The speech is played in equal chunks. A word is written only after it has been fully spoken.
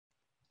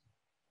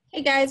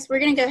Hey guys, we're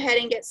going to go ahead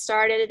and get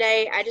started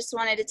today. I just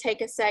wanted to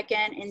take a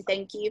second and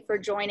thank you for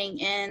joining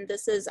in.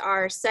 This is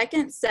our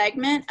second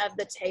segment of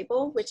The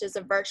Table, which is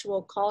a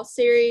virtual call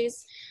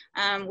series.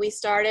 We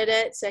started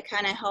it to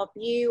kind of help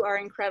you, our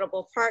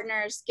incredible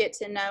partners, get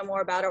to know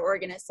more about our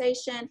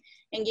organization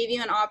and give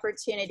you an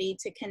opportunity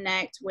to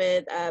connect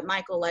with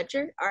Michael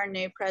Ledger, our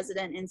new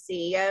president and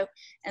CEO,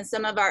 and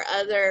some of our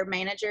other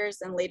managers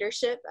and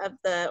leadership of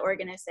the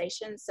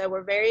organization. So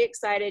we're very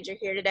excited you're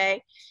here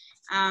today.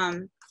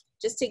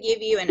 Just to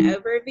give you an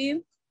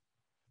overview,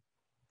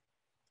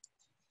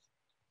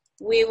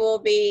 we will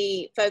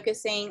be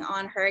focusing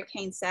on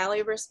Hurricane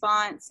Sally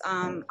response.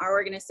 Our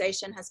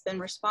organization has been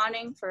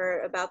responding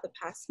for about the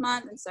past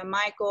month, and so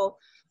Michael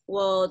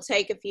will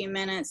take a few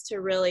minutes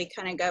to really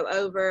kind of go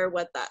over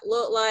what that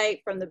looked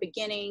like from the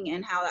beginning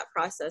and how that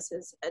process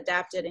has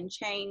adapted and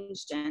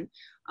changed, and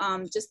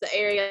just the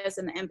areas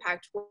and the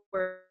impact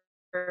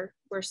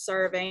we're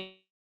serving.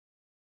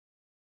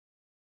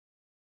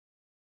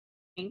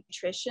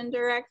 Nutrition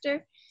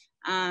director,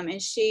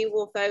 and she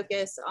will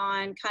focus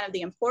on kind of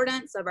the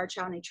importance of our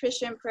child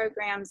nutrition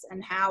programs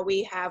and how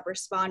we have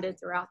responded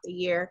throughout the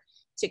year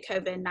to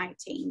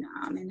COVID-19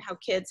 and how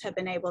kids have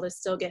been able to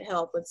still get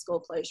help with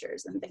school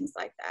closures and things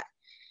like that.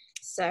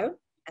 So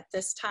at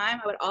this time,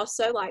 I would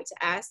also like to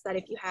ask that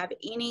if you have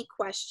any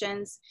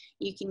questions,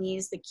 you can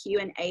use the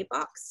Q&A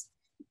box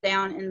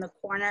down in the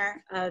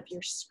corner of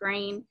your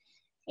screen,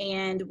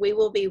 and we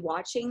will be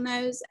watching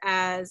those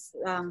as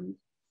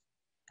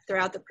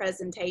throughout the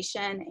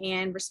presentation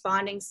and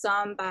responding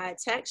some by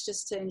text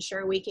just to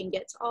ensure we can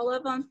get to all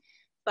of them.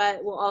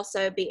 But we'll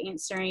also be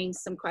answering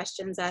some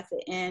questions at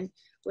the end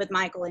with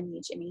Michael and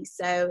Eugenie.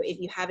 So if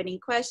you have any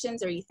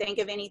questions or you think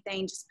of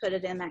anything, just put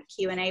it in that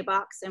Q&A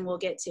box and we'll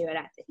get to it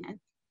at the end.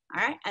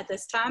 All right, at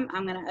this time,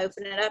 I'm going to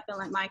open it up and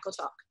let Michael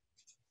talk.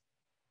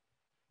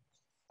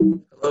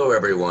 Hello,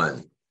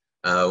 everyone.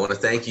 I want to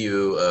thank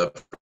you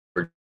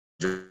for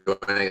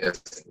joining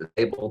us at the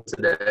table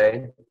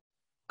today.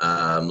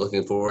 I'm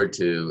looking forward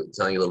to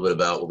telling you a little bit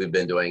about what we've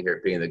been doing here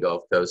at Feeding the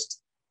Gulf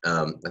Coast.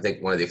 I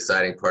think one of the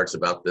exciting parts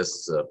about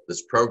this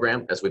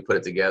program, as we put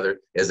it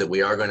together, is that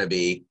we are going to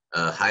be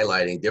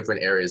highlighting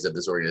different areas of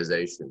this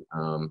organization.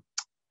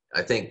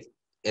 I think,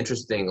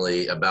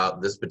 interestingly,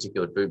 about this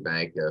particular food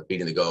bank,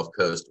 Feeding the Gulf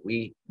Coast,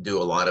 we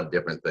do a lot of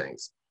different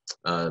things.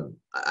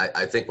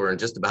 I think we're in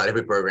just about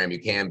every program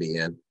you can be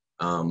in.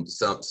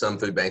 Some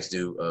food banks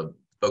do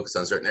focus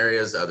on certain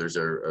areas, others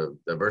are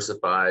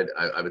diversified.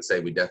 I would say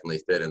we definitely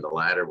fit in the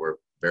latter. We're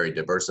very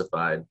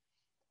diversified.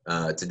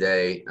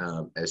 Today,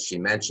 as she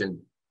mentioned,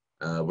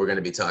 we're going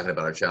to be talking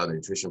about our child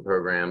nutrition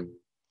program.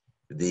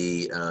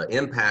 The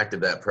impact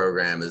of that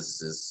program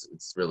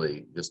it's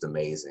really just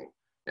amazing.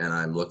 And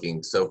I'm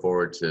looking so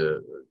forward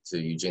to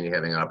Eugenie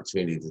having an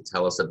opportunity to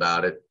tell us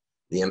about it,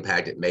 the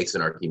impact it makes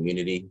in our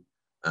community,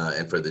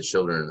 and for the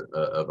children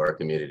of our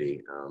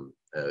community.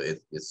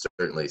 It's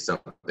certainly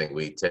something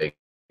we take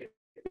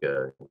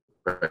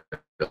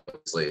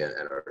incredibly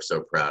and are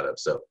so proud of.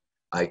 So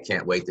I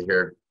can't wait to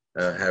hear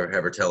have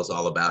her tell us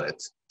all about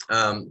it.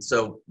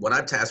 So what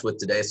I'm tasked with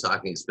today is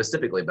talking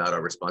specifically about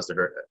our response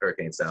to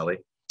Hurricane Sally.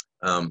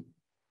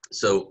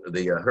 So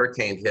the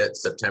hurricane hit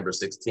September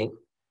 16th,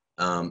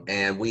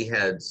 and we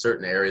had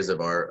certain areas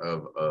of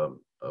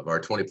our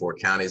 24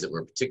 counties that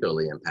were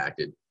particularly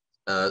impacted.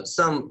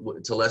 Some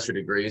to lesser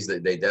degrees,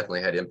 they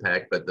definitely had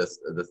impact, but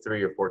the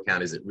 3 or 4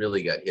 counties that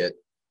really got hit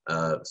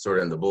sort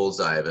of in the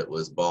bullseye of it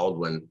was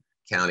Baldwin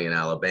County in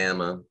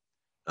Alabama,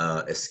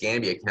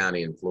 Escambia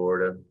County in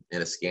Florida,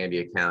 and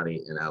Escambia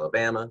County in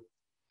Alabama,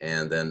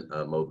 and then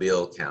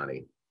Mobile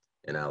County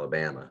in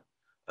Alabama.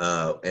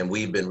 And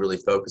we've been really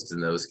focused in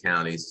those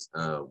counties,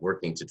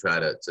 working to try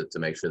to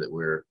make sure that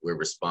we're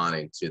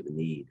responding to the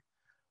need.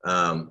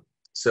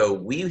 So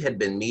we had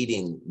been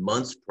meeting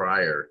months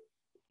prior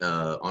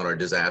on our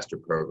disaster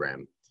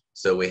program.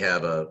 So we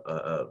have a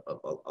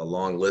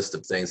long list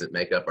of things that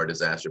make up our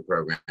disaster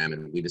program,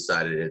 and we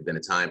decided it had been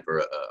a time for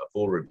a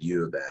full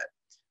review of that.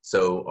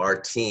 So our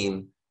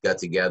team got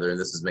together, and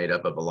this is made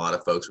up of a lot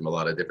of folks from a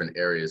lot of different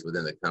areas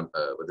within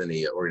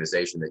the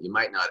organization that you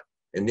might not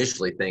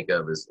initially think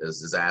of as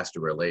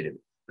disaster related.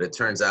 But it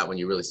turns out when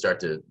you really start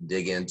to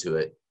dig into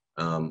it,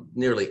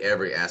 nearly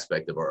every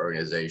aspect of our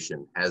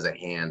organization has a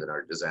hand in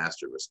our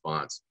disaster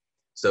response.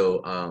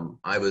 So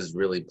I was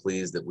really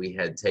pleased that we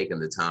had taken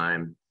the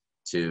time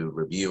to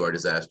review our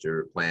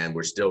disaster plan.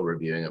 We're still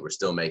reviewing it. We're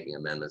still making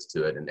amendments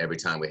to it. And every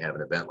time we have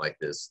an event like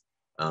this,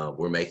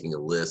 we're making a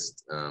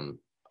list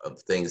of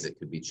things that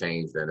could be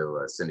changed. I know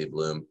Cindy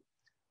Bloom,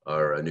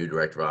 our new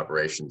director of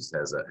operations,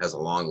 has a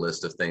long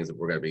list of things that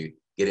we're going to be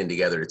getting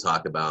together to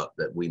talk about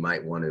that we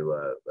might want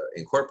to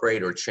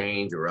incorporate or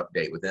change or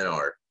update within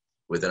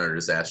our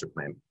disaster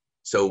plan.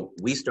 So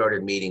we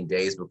started meeting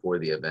days before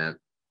the event.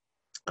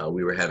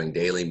 We were having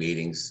daily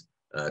meetings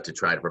to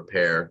try to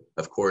prepare.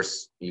 Of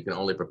course, you can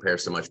only prepare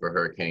so much for a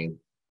hurricane.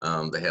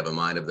 They have a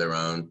mind of their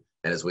own.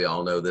 And as we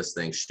all know, this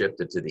thing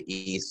shifted to the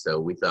east. So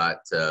we thought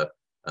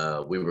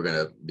we were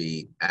going to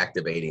be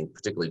activating,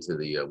 particularly to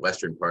the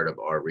western part of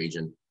our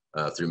region,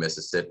 through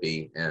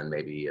Mississippi and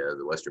maybe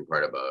the western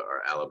part of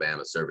our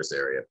Alabama service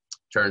area.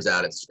 Turns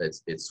out it's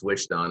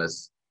switched on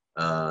us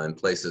in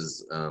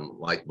places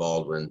like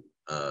Baldwin,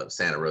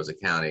 Santa Rosa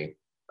County,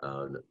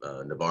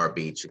 Navarre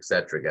Beach,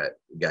 etc.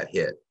 got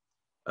hit.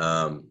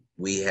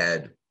 We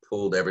had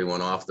pulled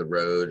everyone off the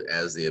road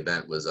as the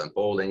event was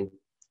unfolding,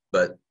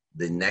 but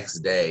the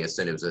next day, as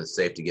soon as it was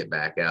safe to get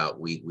back out,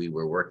 we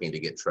were working to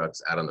get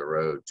trucks out on the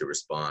road to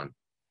respond.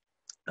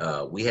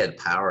 We had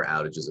power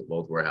outages at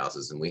both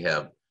warehouses, and we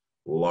have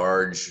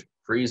large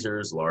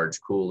freezers,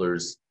 large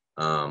coolers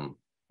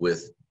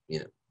with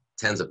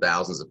tens of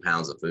thousands of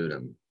pounds of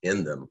food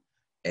in them.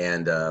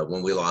 And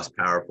when we lost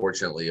power,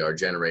 fortunately, our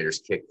generators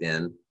kicked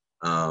in,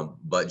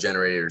 but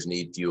generators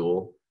need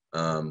fuel.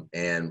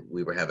 And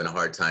we were having a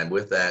hard time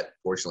with that.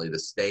 Fortunately, the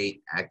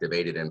state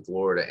activated in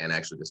Florida and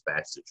actually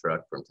dispatched a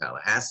truck from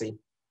Tallahassee.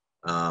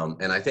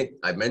 And I think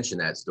I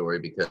mentioned that story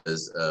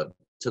because it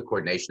took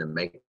coordination to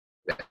make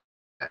that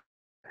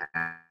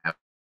happen.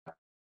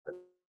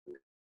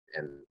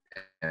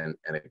 And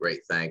a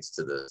great thanks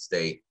to the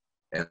state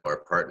and our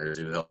partners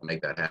who helped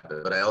make that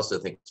happen. But I also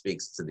think it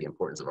speaks to the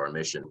importance of our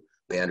mission.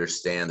 They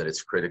understand that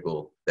it's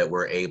critical that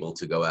we're able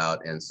to go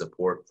out and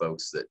support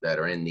folks that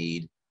are in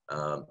need,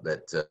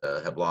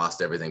 that have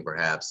lost everything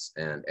perhaps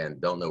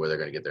and don't know where they're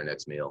going to get their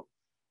next meal.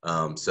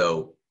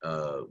 So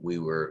we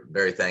were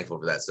very thankful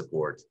for that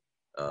support.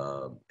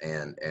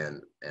 And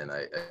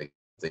I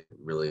think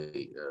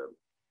really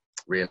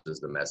reinforces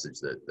the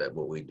message that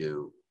what we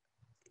do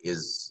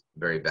is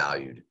very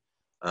valued.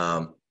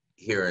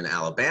 Here in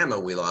Alabama,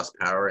 we lost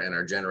power and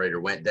our generator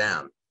went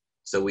down.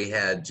 So we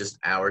had just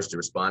hours to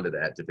respond to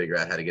that, to figure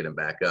out how to get them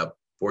back up.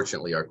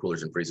 Fortunately, our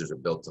coolers and freezers are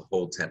built to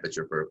hold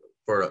temperature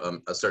for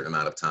a certain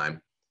amount of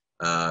time.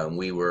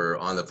 We were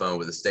on the phone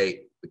with the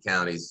state, the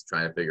counties,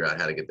 trying to figure out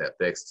how to get that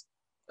fixed.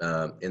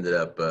 Ended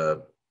up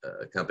a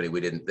company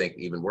we didn't think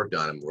even worked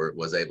on them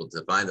was able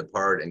to find the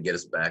part and get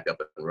us back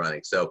up and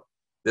running. So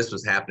this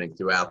was happening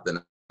throughout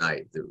the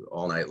night,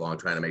 all night long,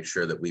 trying to make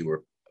sure that we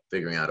were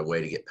figuring out a way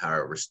to get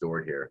power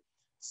restored here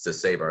to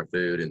save our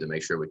food and to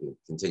make sure we can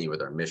continue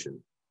with our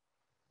mission.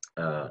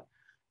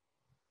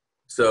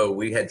 So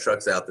we had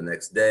trucks out the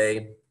next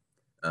day.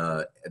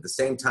 At the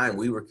same time,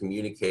 we were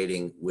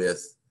communicating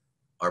with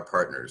our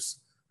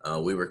partners.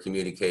 We were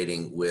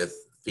communicating with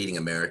Feeding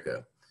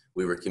America.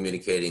 We were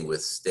communicating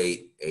with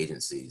state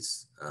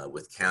agencies,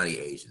 with county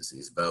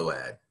agencies,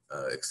 VOAD,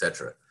 et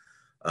cetera.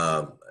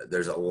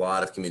 There's a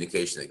lot of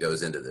communication that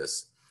goes into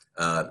this.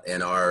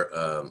 And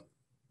our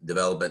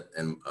development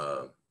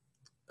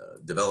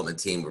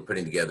team were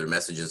putting together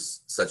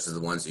messages such as the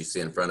ones you see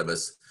in front of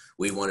us.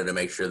 We wanted to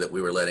make sure that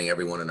we were letting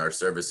everyone in our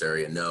service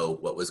area know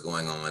what was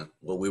going on,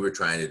 what we were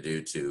trying to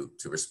do to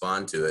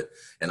respond to it,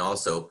 and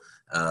also,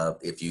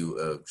 if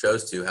you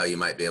chose to, how you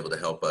might be able to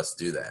help us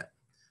do that.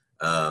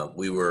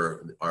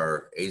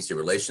 Our agency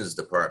relations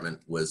department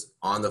was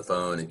on the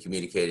phone and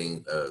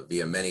communicating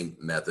via many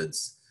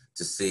methods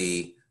to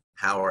see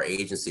how our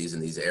agencies in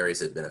these areas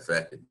had been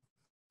affected.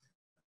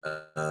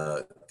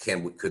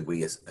 Could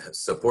we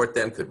support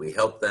them? Could we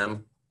help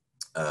them?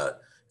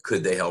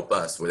 Could they help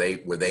us? Were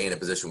they in a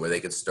position where they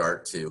could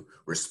start to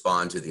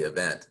respond to the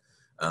event?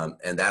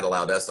 And that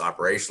allowed us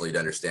operationally to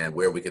understand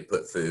where we could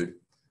put food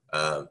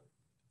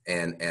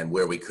and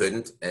where we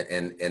couldn't.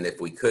 And if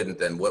we couldn't,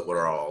 then what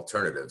were our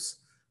alternatives?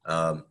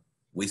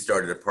 We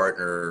started to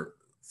partner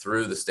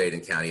through the state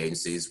and county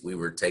agencies. We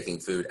were taking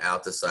food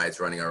out to sites,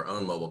 running our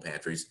own mobile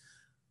pantries.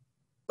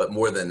 But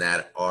more than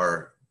that,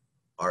 our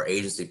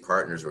agency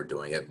partners were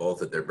doing it,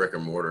 both at their brick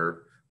and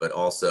mortar, but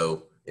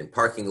also in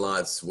parking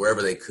lots,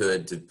 wherever they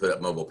could, to put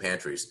up mobile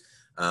pantries.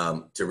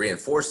 To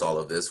reinforce all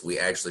of this, we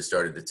actually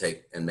started to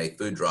take and make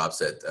food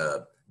drops at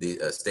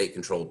the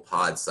state-controlled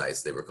pod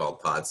sites. They were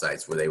called pod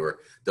sites, where they were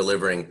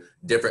delivering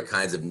different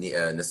kinds of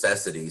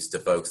necessities to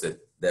folks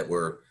that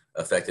were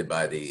affected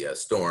by the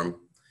storm.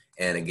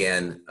 And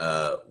again,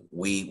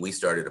 we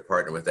started to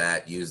partner with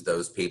that, use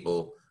those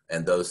people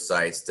and those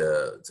sites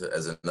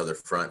as another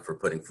front for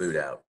putting food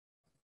out.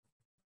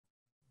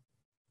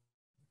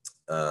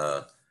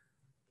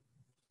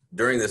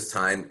 During this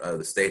time,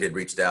 the state had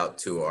reached out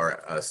to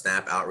our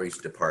SNAP outreach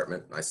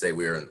department. I say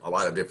we're in a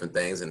lot of different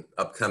things. And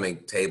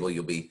upcoming table,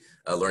 you'll be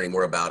learning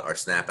more about our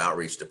SNAP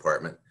outreach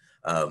department.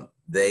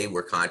 They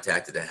were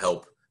contacted to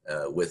help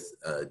with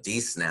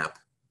DSNAP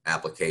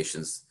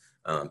applications.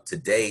 To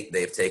date,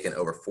 they've taken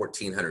over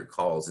 1,400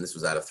 calls, and this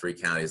was out of 3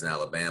 counties in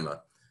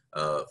Alabama.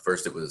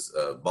 First, it was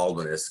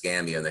Baldwin and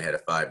Escambia, and they had a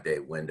 5-day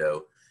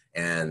window.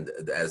 And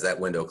as that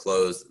window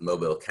closed,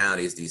 Mobile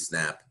County's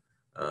DSNAP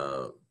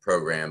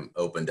program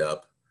opened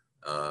up.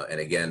 And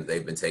again,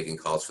 they've been taking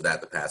calls for that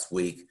the past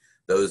week.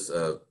 Those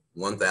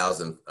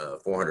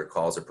 1,400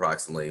 calls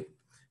approximately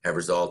have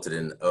resulted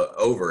in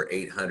over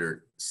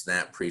 800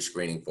 SNAP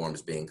pre-screening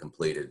forms being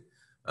completed.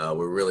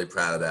 We're really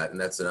proud of that. And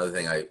that's another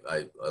thing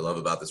I love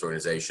about this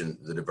organization,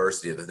 the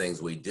diversity of the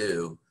things we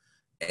do.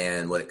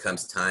 And when it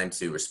comes time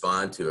to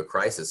respond to a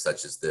crisis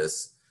such as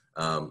this,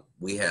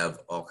 we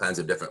have all kinds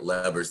of different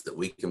levers that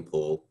we can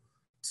pull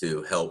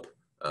to help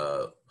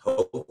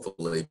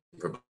hopefully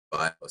provide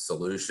provide a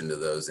solution to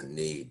those in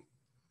need.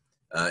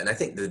 And I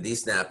think the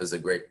DSNAP is a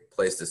great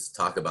place to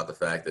talk about the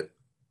fact that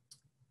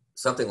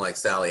something like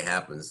Sally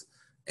happens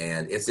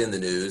and it's in the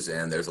news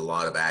and there's a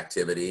lot of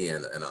activity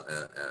and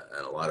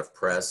a lot of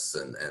press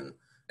and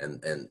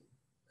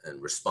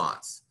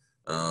response.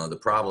 The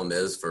problem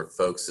is for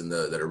folks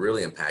that are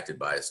really impacted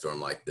by a storm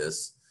like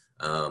this,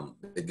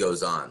 it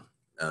goes on.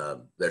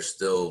 There's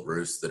still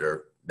roofs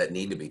that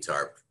need to be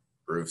tarped,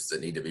 roofs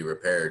that need to be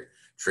repaired,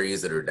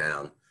 trees that are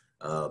down,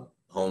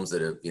 homes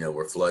that have,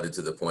 were flooded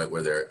to the point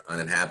where they're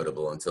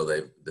uninhabitable until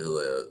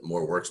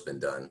more work's been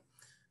done.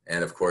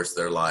 And of course,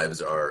 their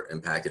lives are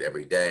impacted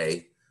every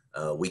day.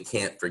 We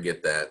can't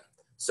forget that.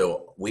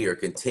 So we are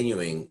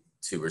continuing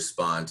to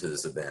respond to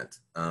this event.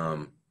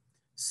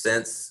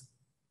 Since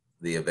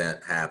the event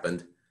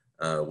happened,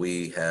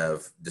 we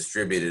have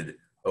distributed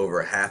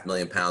over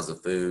 500,000 pounds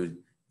of food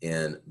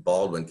in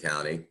Baldwin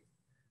County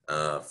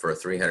for a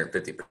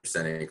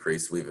 350%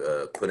 increase. We've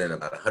put in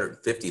about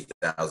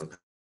 150,000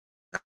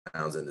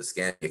 pounds in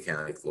Escambia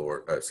County,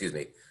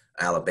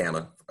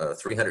 Alabama,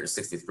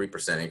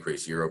 363%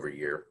 increase year over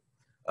year.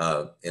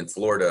 In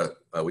Florida,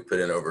 we put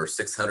in over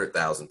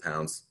 600,000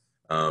 pounds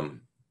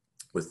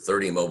with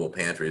 30 mobile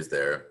pantries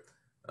there.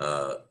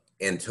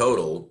 In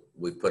total,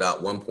 we've put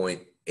out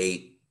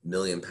 1.8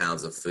 million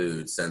pounds of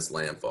food since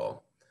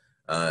landfall.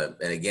 And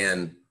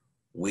again,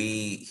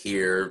 we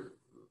hear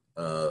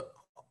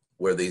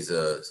where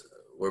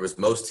it was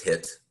most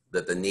hit,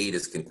 that the need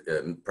is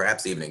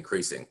perhaps even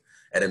increasing.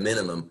 At a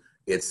minimum,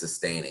 it's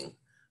sustaining.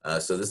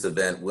 So this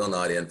event will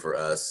not end for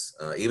us.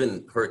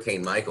 Even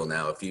Hurricane Michael,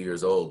 now a few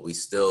years old, we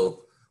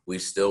still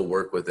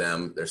work with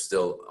them. There's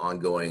still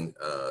ongoing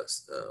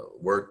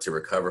work to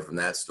recover from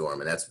that storm,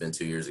 and that's been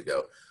 2 years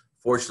ago.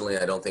 Fortunately,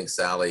 I don't think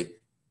Sally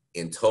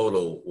in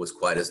total was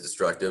quite as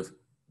destructive,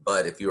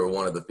 but if you were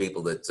one of the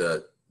people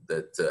that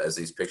as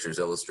these pictures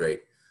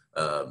illustrate,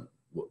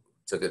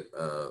 took it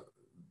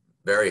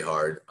very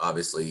hard,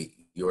 obviously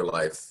your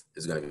life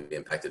is going to be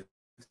impacted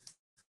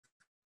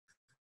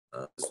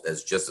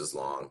as just as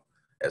long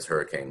as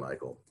Hurricane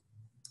Michael.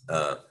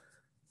 We're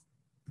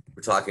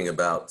talking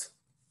about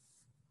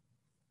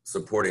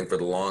supporting for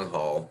the long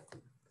haul.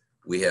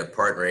 We have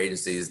partner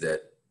agencies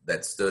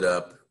that stood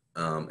up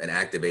and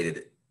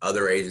activated.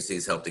 Other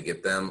agencies, helped to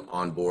get them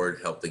on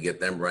board, helped to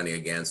get them running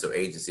again. So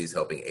agencies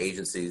helping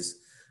agencies.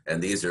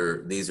 And these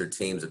are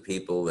teams of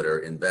people that are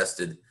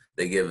invested.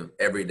 They give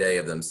every day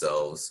of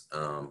themselves.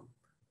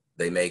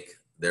 They make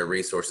their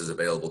resources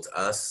available to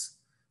us.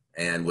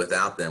 And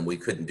without them, we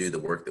couldn't do the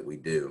work that we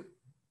do.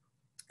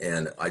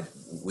 And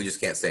we just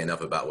can't say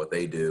enough about what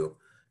they do.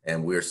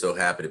 And we're so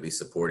happy to be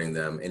supporting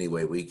them any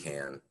way we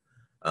can.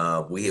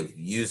 We have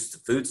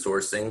used food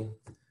sourcing.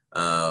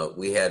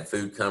 We had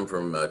food come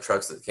from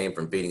trucks that came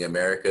from Feeding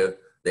America.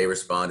 They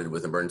responded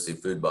with emergency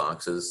food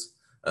boxes.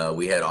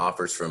 We had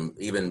offers from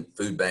even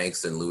food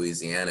banks in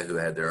Louisiana who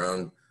had their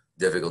own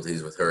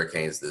difficulties with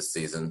hurricanes this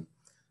season.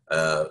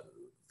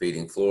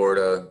 Feeding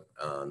Florida,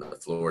 the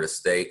Florida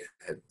State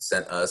had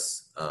sent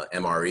us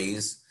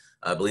MREs.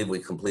 I believe we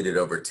completed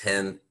over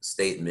 10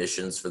 state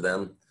missions for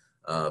them,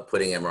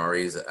 putting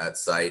MREs at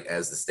site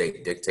as the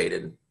state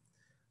dictated.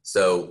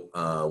 So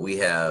we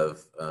have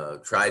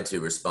tried to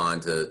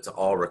respond to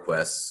all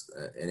requests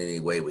in any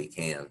way we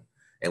can,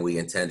 and we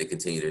intend to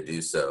continue to do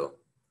so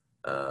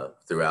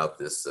throughout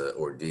this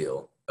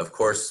ordeal. Of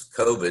course,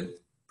 COVID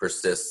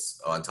persists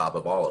on top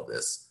of all of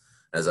this.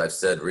 As I've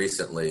said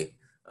recently,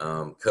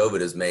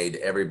 COVID has made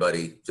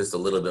everybody just a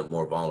little bit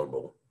more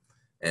vulnerable.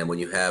 And when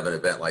you have an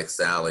event like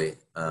Sally,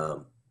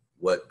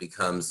 what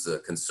becomes a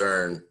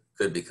concern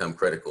could become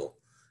critical.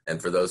 And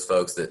for those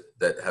folks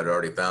that had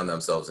already found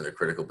themselves in a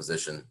critical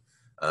position,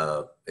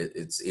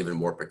 it's even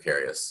more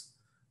precarious.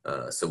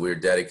 So we're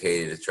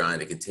dedicated to trying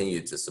to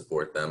continue to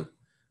support them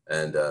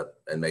and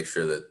make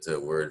sure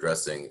that we're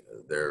addressing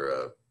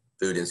their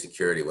food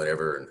insecurity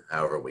whenever and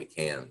however we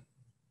can.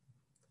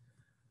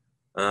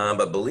 I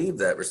believe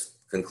that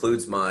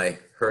concludes my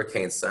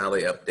Hurricane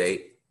Sally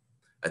update.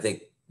 I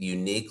think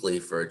uniquely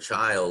for a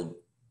child,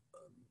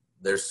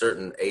 there's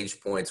certain age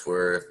points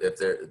where if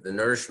the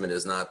nourishment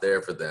is not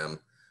there for them,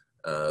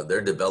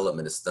 their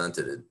development is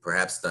stunted,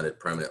 perhaps stunted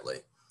permanently.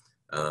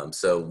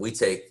 So we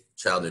take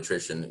child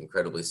nutrition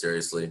incredibly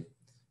seriously.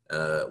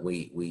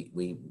 We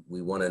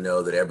want to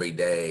know that every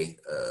day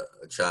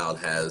a child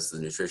has the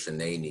nutrition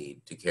they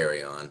need to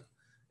carry on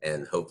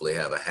and hopefully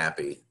have a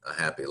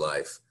happy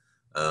life.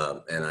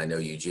 And I know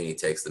Eugenie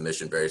takes the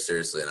mission very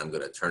seriously, and I'm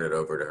going to turn it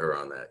over to her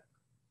on that.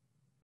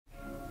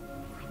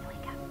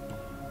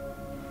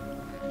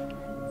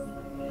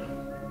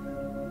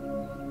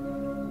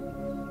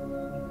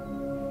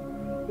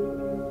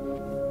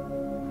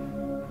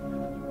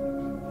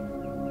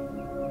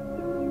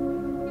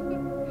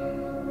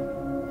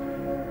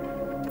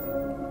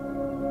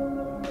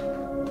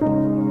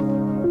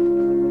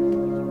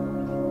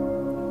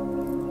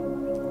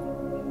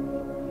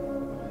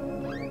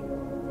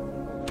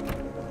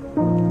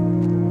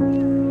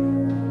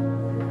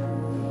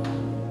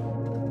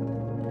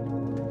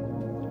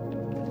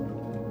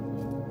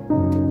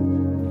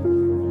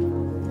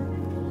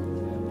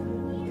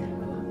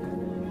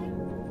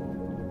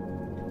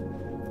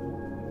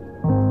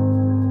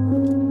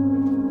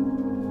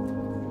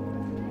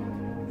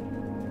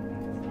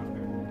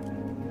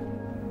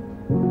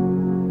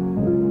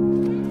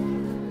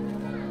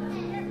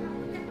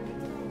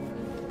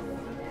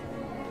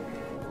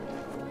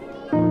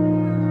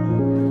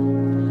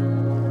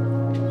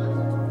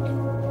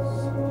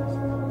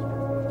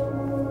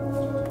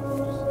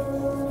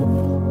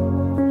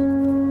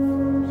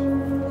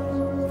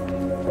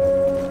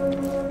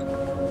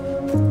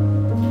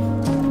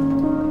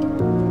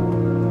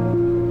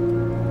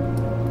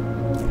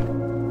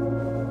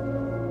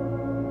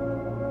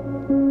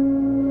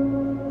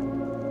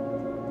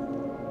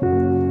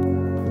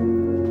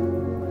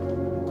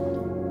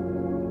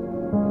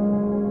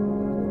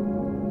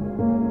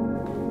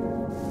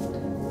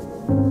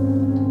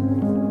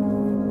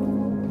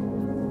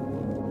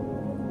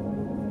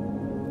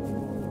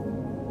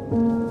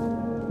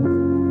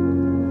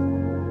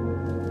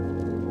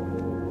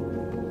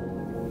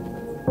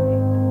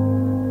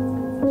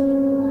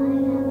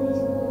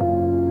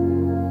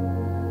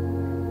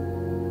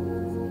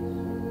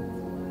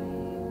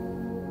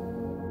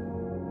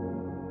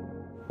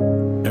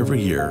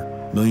 Every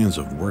year, millions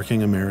of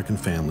working American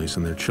families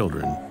and their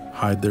children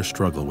hide their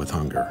struggle with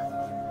hunger.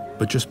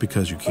 But just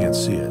because you can't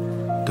see it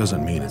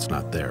doesn't mean it's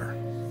not there.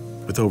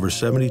 With over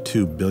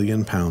 72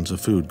 billion pounds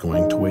of food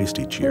going to waste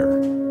each year,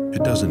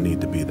 it doesn't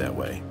need to be that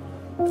way.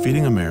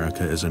 Feeding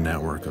America is a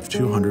network of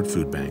 200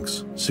 food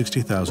banks,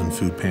 60,000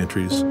 food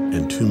pantries,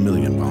 and 2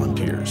 million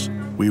volunteers.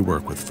 We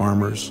work with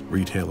farmers,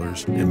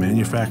 retailers, and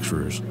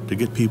manufacturers to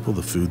get people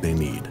the food they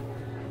need.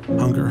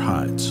 Hunger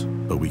hides,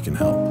 but we can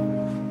help.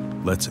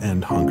 Let's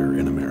end hunger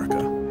in America.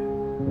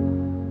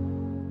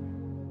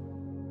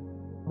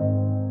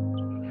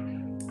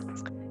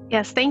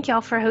 Yes, thank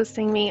y'all for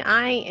hosting me.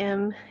 I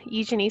am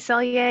Eugenie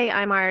Sellier.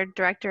 I'm our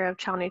Director of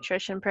Child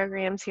Nutrition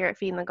Programs here at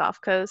Feeding the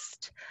Gulf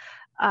Coast.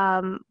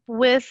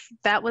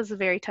 That was a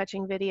very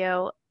touching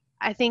video.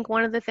 I think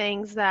one of the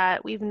things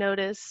that we've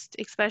noticed,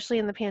 especially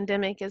in the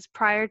pandemic, is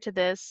prior to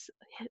this,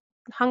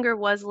 hunger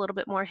was a little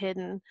bit more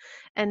hidden.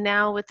 And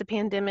now with the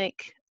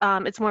pandemic,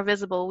 it's more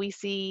visible. We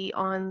see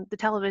on the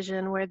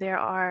television where there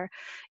are,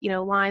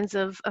 lines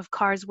of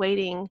cars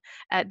waiting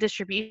at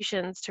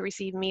distributions to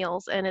receive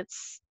meals. And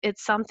it's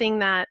something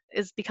that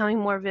is becoming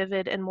more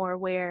vivid and more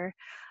aware.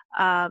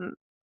 And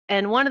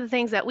one of the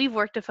things that we've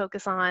worked to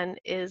focus on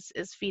is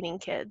feeding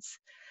kids.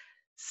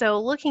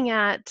 So looking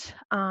at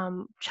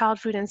child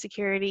food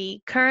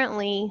insecurity,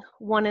 currently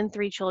 1 in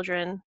 3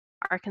 children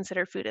are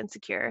considered food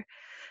insecure.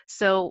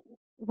 So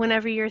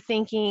whenever you're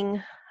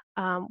thinking,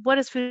 what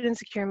does food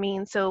insecure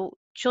mean? So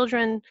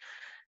children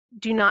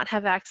do not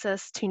have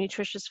access to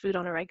nutritious food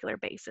on a regular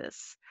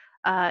basis.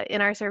 In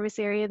our service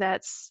area,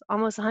 that's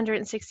almost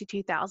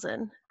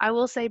 162,000. I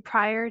will say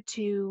prior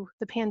to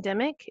the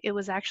pandemic, it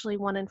was actually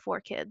 1 in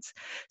 4 kids.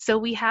 So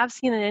we have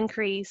seen an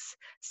increase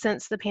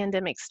since the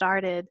pandemic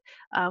started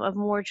of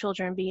more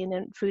children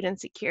being food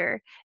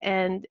insecure.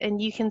 And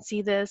you can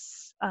see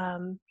this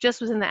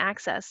just within the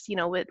access,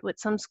 with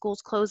some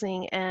schools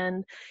closing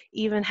and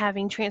even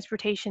having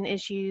transportation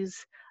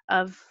issues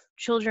of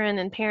children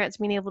and parents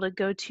being able to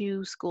go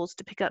to schools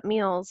to pick up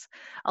meals.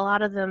 A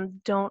lot of them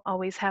don't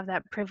always have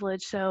that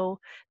privilege, so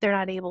they're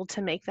not able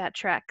to make that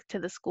trek to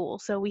the school.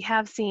 So we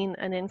have seen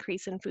an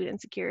increase in food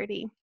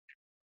insecurity.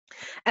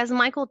 As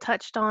Michael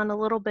touched on a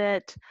little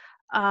bit,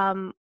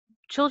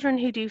 children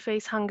who do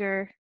face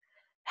hunger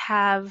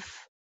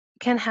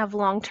can have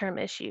long-term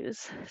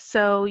issues.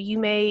 So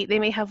they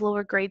may have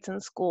lower grades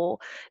in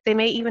school. They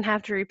may even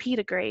have to repeat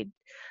a grade.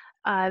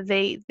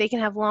 They can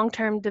have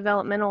long-term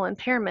developmental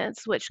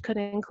impairments, which could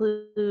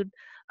include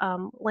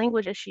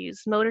language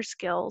issues, motor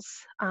skills,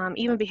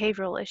 even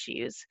behavioral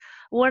issues.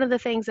 One of the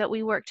things that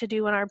we work to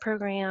do in our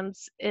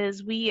programs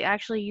is we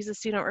actually use a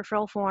student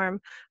referral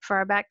form for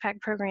our backpack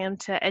program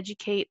to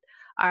educate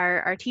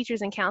our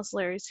teachers and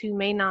counselors who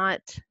may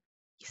not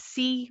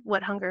see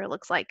what hunger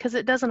looks like, because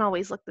it doesn't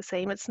always look the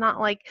same. It's not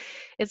like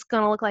it's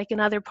going to look like in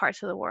other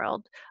parts of the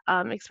world,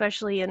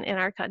 especially in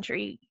our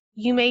country.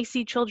 You may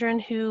see children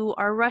who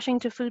are rushing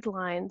to food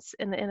lines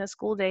in a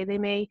school day. They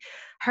may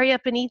hurry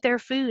up and eat their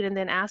food and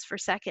then ask for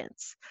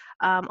seconds.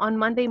 On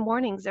Monday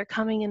mornings, they're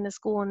coming into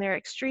school and they're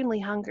extremely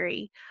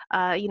hungry.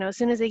 As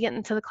soon as they get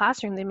into the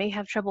classroom, they may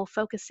have trouble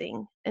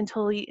focusing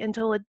until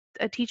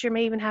a teacher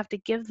may even have to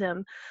give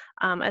them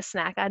a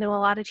snack. I know a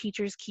lot of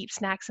teachers keep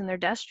snacks in their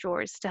desk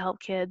drawers to help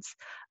kids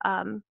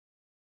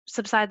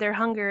subside their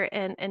hunger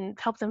and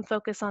help them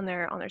focus on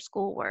their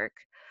schoolwork.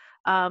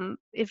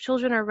 If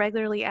children are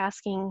regularly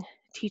asking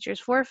teachers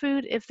for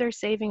food, if they're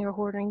saving or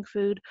hoarding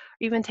food,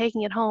 or even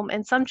taking it home,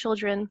 and some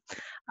children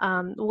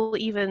will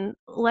even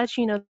let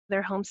you know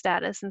their home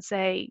status and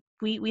say,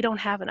 we don't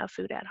have enough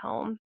food at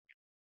home.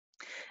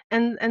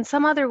 And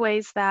some other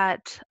ways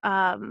that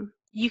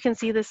you can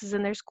see this is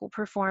in their school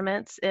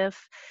performance. If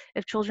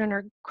children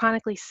are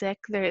chronically sick,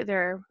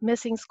 they're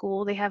missing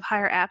school, they have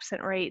higher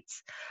absent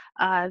rates,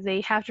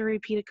 they have to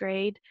repeat a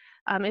grade.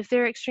 If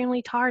they're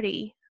extremely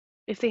tardy,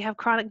 if they have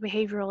chronic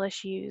behavioral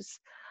issues,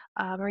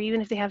 or even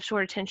if they have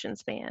short attention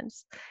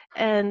spans.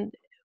 And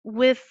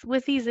with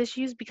these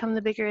issues become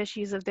the bigger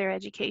issues of their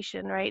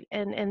education, right?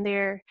 And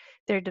their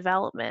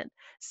development.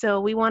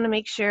 So we want to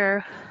make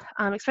sure,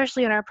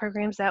 especially in our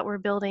programs, that we're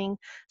building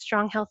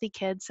strong, healthy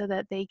kids so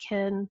that they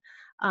can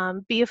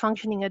be a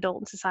functioning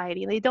adult in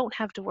society. And they don't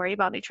have to worry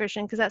about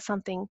nutrition, because that's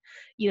something,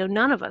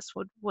 none of us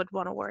would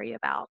want to worry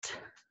about.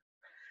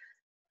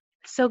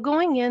 So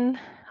going in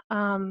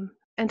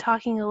and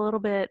talking a little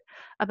bit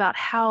about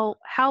how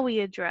we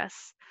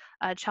address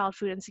child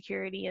food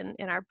insecurity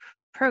in our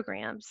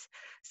programs.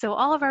 So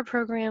all of our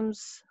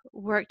programs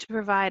work to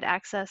provide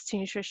access to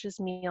nutritious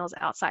meals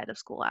outside of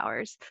school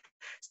hours.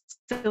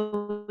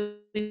 So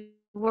we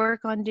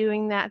work on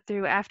doing that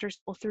through after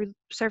school, through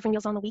serving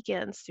meals on the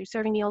weekends, through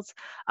serving meals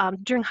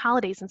during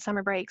holidays and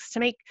summer breaks, to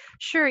make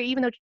sure,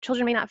 even though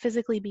children may not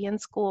physically be in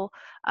school,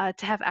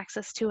 to have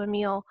access to a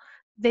meal,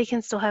 they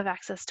can still have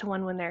access to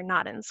one when they're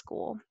not in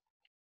school.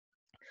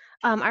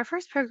 Our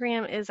first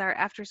program is our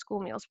after school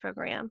meals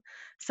program.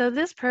 So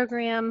this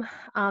program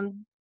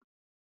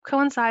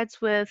coincides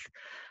with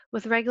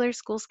regular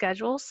school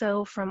schedule.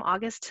 So from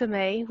August to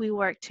May, we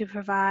work to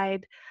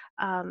provide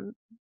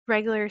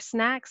regular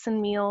snacks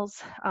and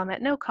meals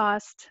at no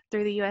cost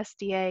through the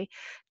USDA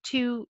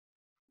to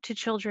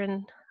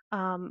children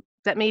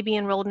that may be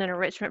enrolled in an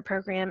enrichment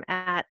program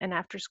at an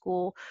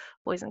after-school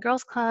Boys and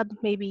Girls Club,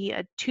 maybe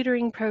a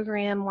tutoring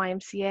program,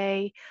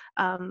 YMCA,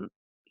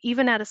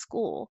 even at a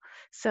school.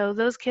 So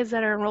those kids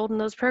that are enrolled in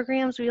those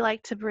programs, we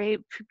like to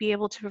be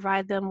able to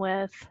provide them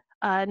with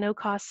a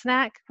no-cost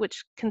snack,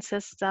 which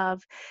consists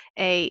of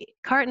a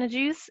carton of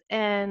juice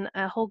and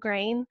a whole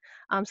grain,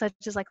 such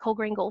as like whole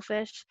grain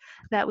goldfish,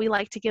 that we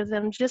like to give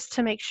them just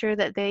to make sure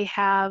that they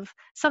have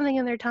something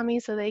in their tummy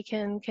so they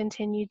can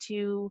continue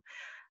to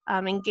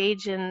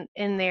engage in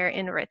their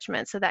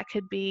enrichment. So that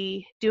could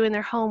be doing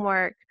their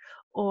homework,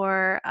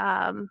 or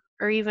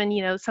even,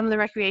 you know, some of the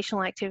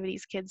recreational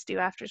activities kids do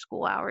after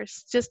school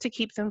hours, just to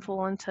keep them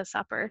full into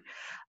supper.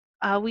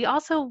 We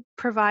also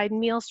provide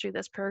meals through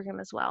this program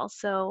as well.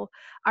 So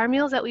our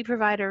meals that we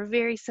provide are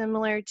very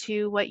similar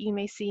to what you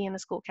may see in a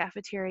school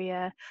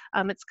cafeteria.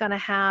 It's going to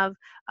have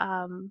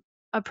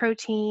a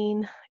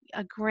protein,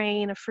 a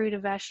grain, a fruit, a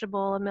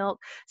vegetable, a milk.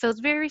 So it's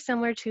very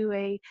similar to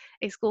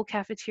a school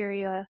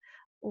cafeteria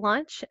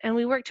lunch. And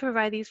we work to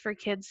provide these for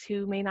kids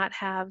who may not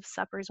have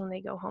suppers when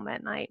they go home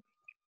at night.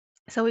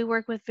 So we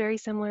work with very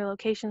similar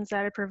locations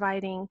that are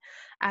providing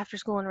after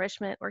school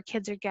enrichment, where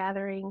kids are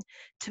gathering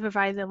to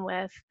provide them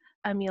with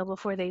a meal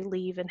before they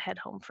leave and head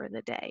home for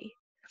the day.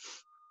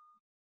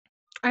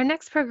 Our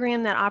next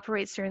program that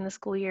operates during the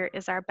school year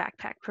is our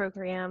backpack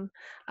program.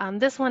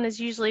 This one is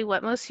usually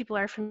what most people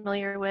are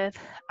familiar with.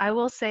 I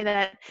will say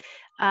that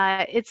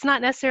it's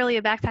not necessarily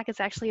a backpack,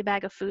 it's actually a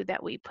bag of food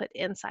that we put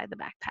inside the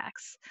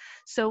backpacks.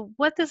 So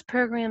what this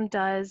program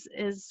does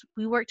is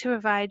we work to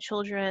provide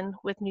children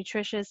with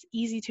nutritious,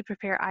 easy to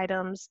prepare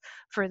items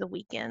for the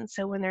weekend.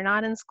 So when they're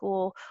not in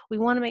school, we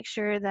want to make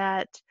sure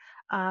that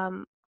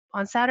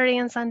on Saturday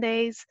and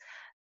Sundays,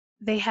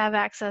 they have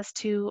access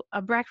to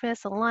a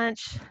breakfast, a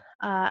lunch,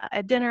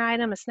 a dinner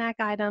item, a snack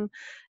item,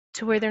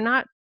 to where they're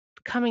not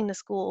coming to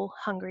school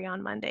hungry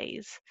on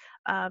Mondays.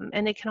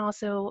 And it can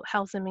also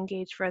help them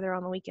engage further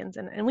on the weekends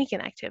and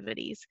weekend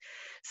activities.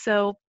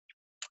 So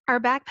our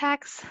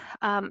backpacks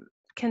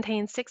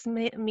contain 6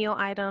 meal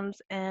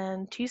items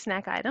and 2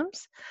 snack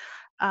items.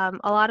 A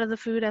lot of the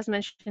food, as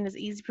mentioned, is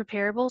easy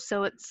preparable,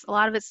 so a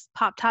lot of it's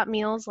pop-top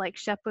meals like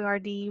Chef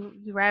Boyardee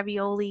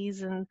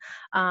raviolis and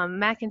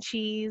mac and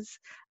cheese,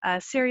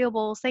 cereal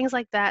bowls, things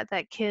like that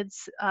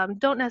kids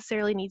don't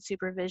necessarily need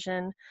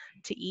supervision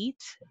to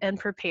eat and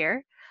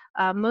prepare.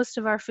 Most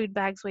of our food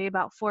bags weigh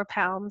about 4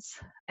 pounds,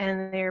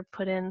 and they're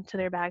put into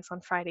their bags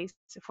on Fridays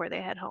before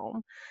they head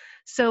home.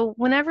 So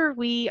whenever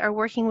we are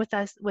working with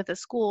a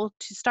school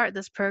to start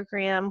this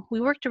program, we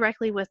work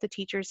directly with the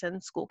teachers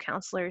and school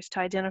counselors to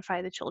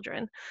identify the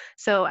children.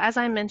 So as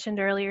I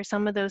mentioned earlier,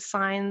 some of those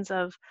signs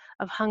of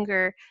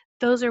hunger,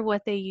 those are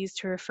what they use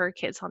to refer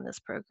kids on this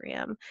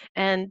program.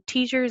 And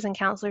teachers and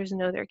counselors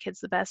know their kids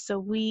the best. So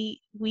we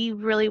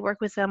really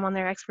work with them on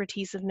their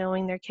expertise of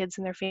knowing their kids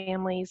and their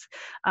families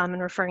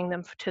and referring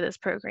them to this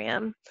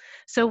program.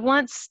 So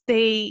once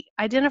they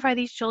identify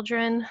these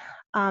children,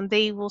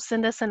 they will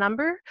send us a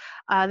number.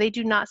 They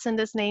do not send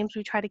us names.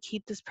 We try to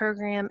keep this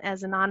program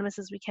as anonymous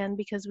as we can,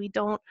 because we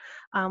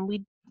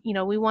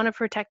want to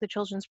protect the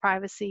children's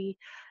privacy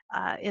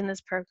in this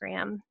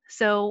program.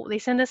 So they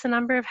send us a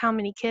number of how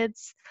many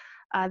kids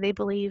they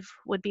believe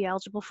would be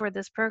eligible for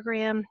this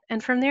program.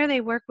 And from there,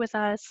 they work with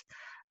us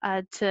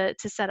to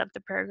set up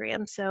the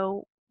program.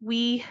 So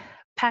we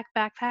pack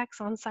backpacks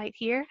on site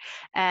here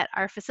at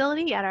our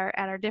facility, at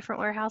our different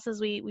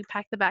warehouses. We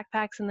pack the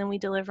backpacks, and then we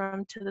deliver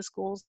them to the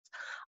schools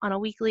on a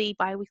weekly,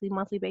 bi-weekly,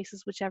 monthly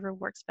basis, whichever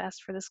works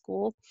best for the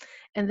school.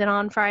 And then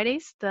on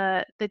Fridays,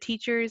 the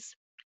teachers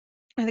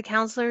or the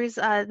counselors,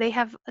 they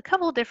have a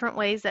couple of different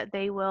ways that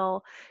they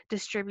will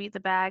distribute the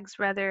bags.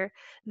 Rather,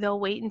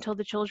 they'll wait until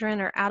the children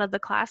are out of the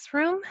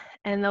classroom,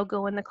 and they'll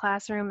go in the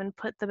classroom and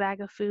put the bag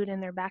of food in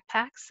their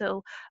backpacks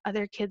so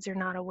other kids are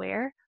not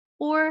aware.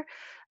 Or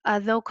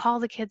they'll call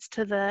the kids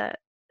to the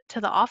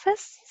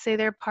office, say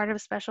they're part of a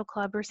special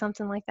club or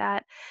something like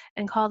that,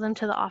 and call them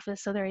to the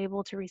office so they're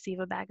able to receive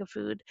a bag of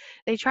food.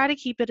 They try to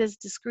keep it as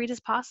discreet as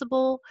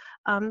possible,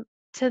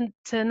 to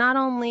not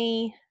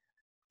only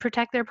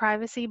protect their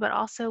privacy, but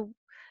also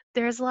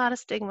there's a lot of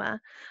stigma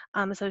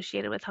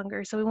associated with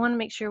hunger. So we want to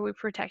make sure we're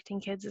protecting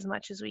kids as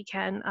much as we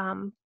can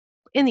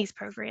in these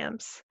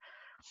programs.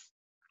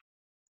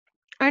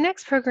 Our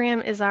next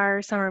program is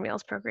our summer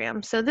meals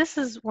program. So this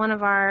is one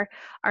of our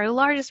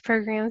largest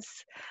programs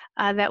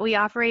that we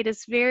operate.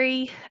 It's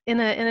very, in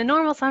a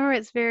normal summer,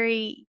 it's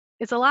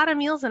a lot of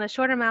meals in a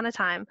short amount of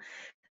time.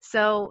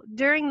 So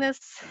during this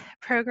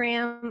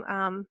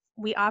program,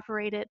 we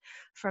operate it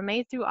from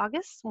May through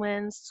August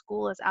when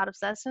school is out of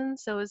session.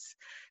 So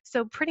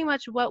pretty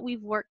much what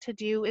we've worked to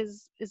do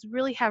is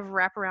really have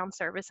wraparound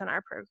service in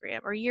our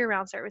program, or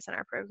year-round service in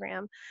our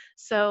program.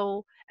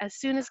 So as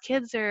soon as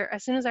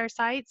our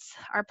sites,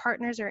 our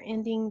partners are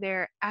ending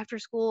their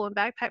after-school and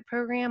backpack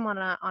program on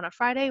a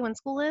Friday when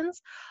school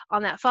ends,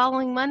 on that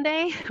following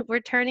Monday,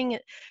 we're turning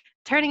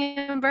turning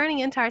and burning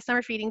into our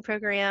summer feeding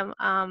program,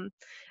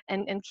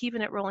 and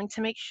keeping it rolling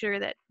to make sure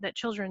that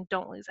children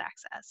don't lose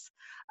access.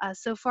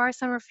 So for our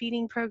summer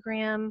feeding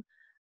program,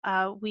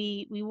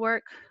 we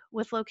work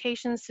with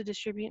locations to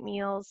distribute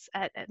meals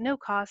at no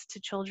cost to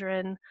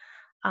children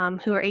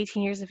who are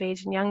 18 years of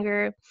age and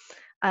younger.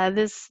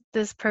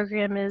 This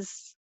program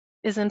is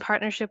in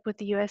partnership with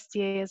the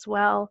USDA as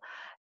well,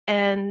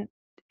 and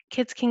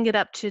kids can get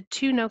up to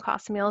 2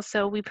 no-cost meals.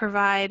 So we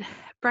provide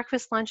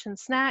breakfast, lunch, and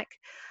snack,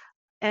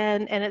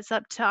 and it's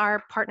up to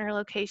our partner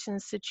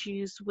locations to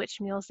choose which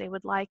meals they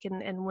would like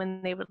and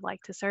when they would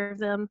like to serve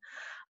them.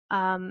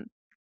 Um,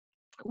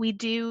 we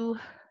do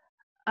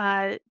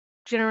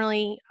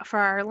generally for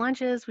our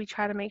lunches, we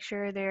try to make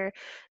sure they're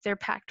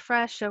packed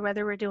fresh. So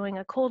whether we're doing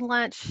a cold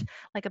lunch,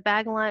 like a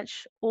bag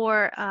lunch,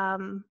 or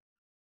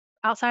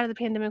outside of the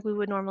pandemic, we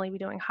would normally be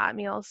doing hot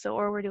meals,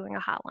 or we're doing a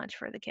hot lunch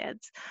for the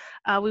kids.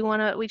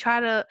 We try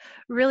to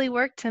really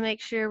work to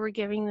make sure we're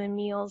giving them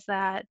meals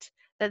that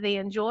they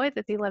enjoy,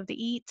 that they love to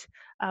eat.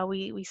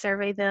 We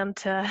survey them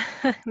to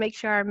make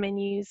sure our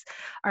menus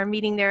are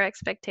meeting their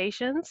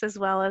expectations, as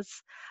well as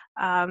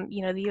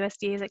the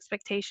USDA's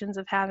expectations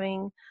of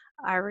having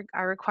our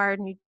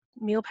required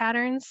meal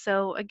patterns.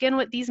 So again,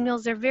 with these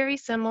meals, they're very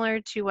similar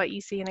to what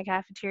you see in a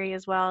cafeteria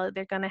as well.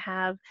 They're going to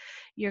have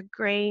your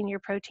grain, your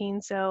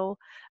protein. So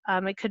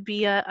it could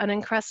be an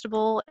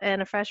Uncrustable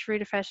and a fresh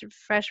fruit, a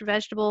fresh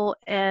vegetable,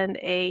 and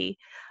a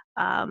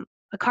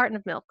carton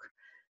of milk.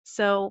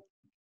 So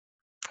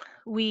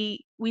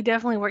we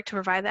definitely work to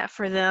provide that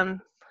for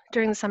them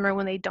during the summer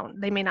when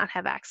they may not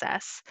have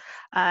access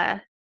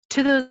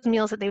to those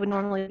meals that they would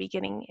normally be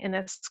getting in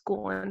a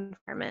school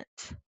environment.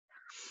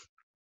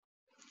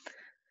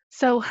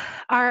 So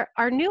one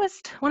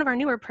of our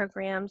newer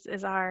programs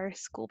is our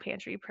school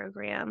pantry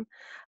program.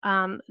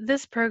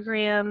 This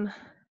program,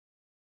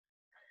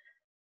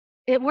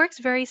 it works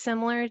very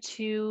similar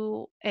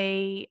to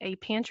a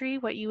pantry,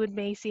 what you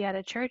may see at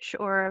a church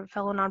or a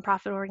fellow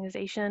nonprofit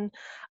organization.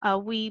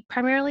 We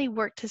primarily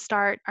work to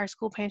start our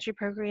school pantry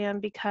program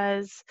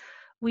because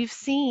we've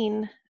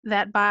seen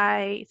that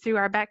through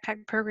our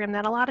backpack program,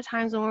 that a lot of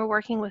times when we're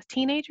working with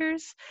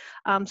teenagers,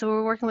 so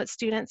we're working with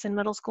students in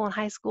middle school and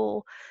high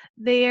school,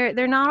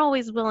 they're not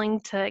always willing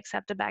to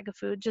accept a bag of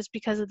food just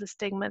because of the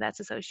stigma that's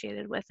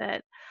associated with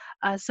it.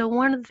 So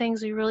one of the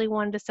things we really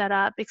wanted to set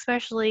up,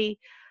 especially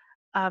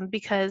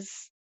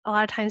because a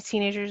lot of times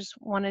teenagers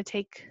want to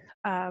take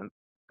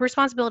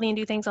responsibility and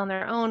do things on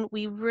their own,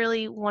 we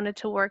really wanted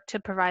to work to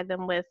provide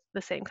them with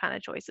the same kind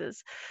of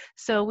choices.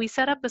 So we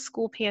set up a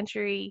school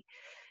pantry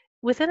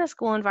within a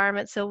school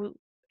environment, so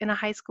in a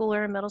high school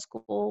or a middle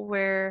school,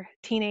 where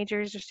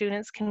teenagers or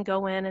students can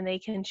go in and they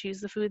can choose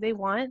the food they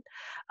want.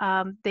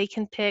 They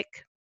can pick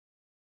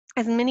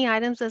as many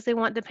items as they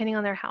want depending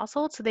on their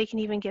household, so they can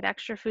even get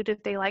extra food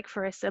if they like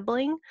for a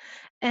sibling.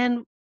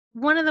 And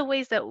one of the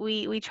ways that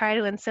we try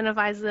to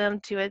incentivize them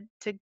to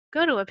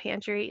go to a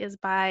pantry is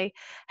by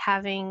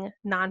having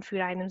non-food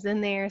items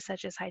in there,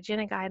 such as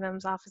hygienic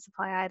items, office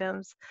supply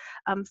items,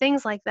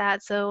 things like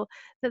that, so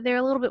that they're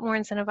a little bit more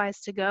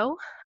incentivized to go.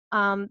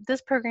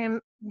 This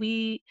program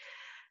we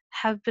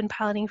have been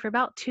piloting for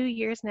about 2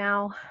 years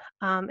now.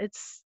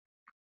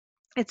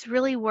 It's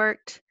really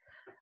worked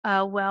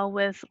well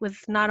with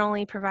not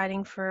only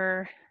providing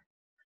for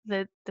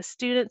the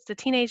students, the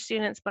teenage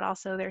students, but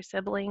also their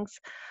siblings.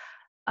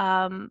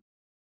 Um,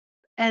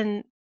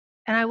 and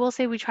I will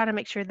say we try to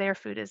make sure their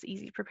food is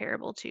easy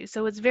preparable too.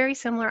 So it's very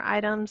similar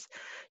items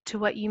to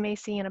what you may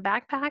see in a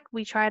backpack.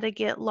 We try to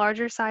get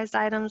larger sized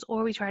items,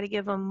 or we try to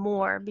give them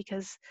more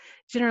because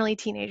generally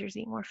teenagers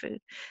eat more food.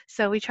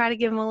 So we try to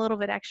give them a little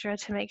bit extra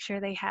to make sure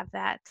they have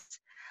that.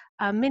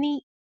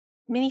 Many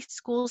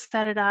schools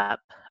set it up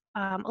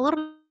a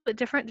little bit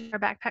different than our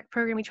backpack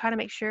program. We try to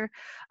make sure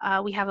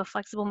we have a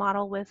flexible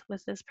model with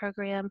this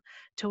program,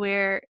 to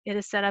where it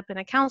is set up in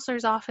a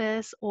counselor's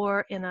office,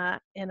 or in a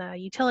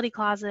utility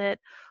closet,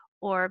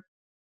 or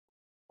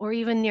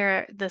even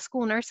near the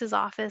school nurse's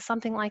office,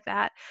 something like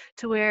that,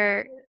 to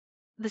where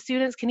the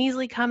students can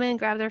easily come in,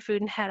 grab their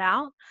food, and head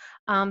out.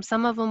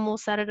 Some of them will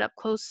set it up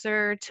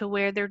closer to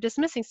where they're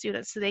dismissing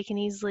students, so they can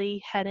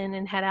easily head in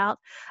and head out.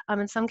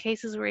 In some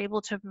cases, we're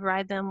able to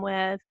provide them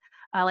with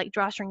like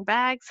drawstring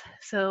bags,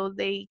 so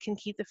they can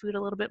keep the food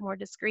a little bit more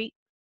discreet.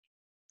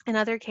 In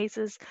other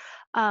cases,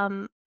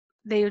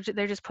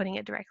 they're just putting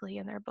it directly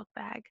in their book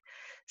bag.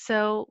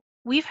 So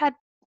we've had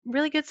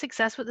really good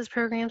success with this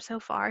program so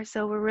far,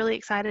 so we're really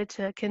excited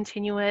to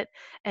continue it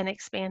and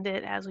expand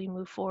it as we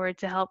move forward,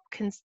 to help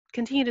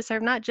continue to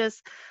serve not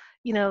just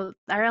our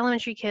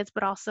elementary kids,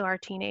 but also our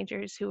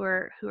teenagers who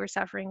are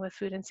suffering with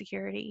food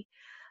insecurity.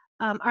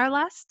 Our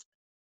last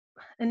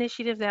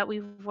initiative that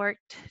we've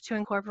worked to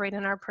incorporate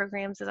in our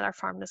programs is our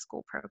Farm to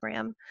School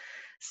program.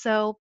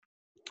 So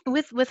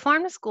with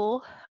Farm to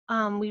School,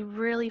 we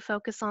really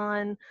focus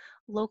on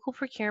local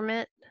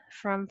procurement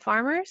from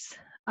farmers.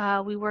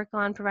 We work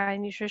on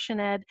providing nutrition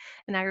ed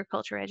and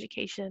agriculture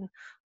education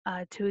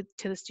to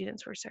the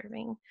students we're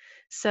serving.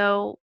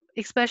 So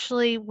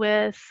especially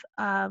with,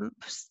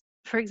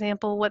 for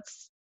example,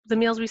 what's the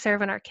meals we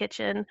serve in our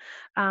kitchen.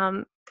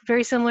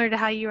 Very similar to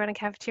how you run a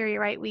cafeteria,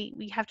 right?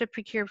 We have to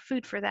procure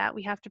food for that.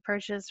 We have to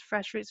purchase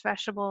fresh fruits,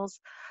 vegetables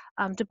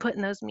to put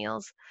in those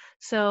meals.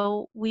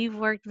 So we've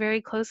worked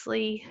very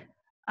closely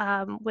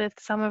with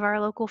some of our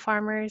local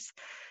farmers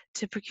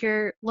to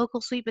procure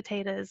local sweet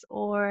potatoes,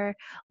 or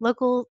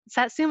local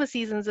satsuma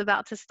season's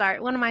about to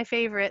start, one of my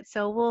favorites.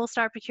 So we'll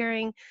start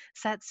procuring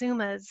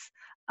satsumas,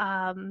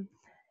 um,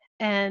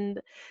 and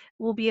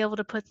we'll be able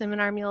to put them in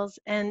our meals.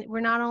 And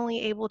we're not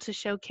only able to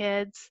show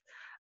kids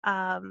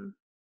um,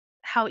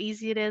 how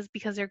easy it is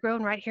because they're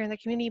grown right here in the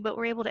community, but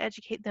we're able to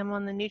educate them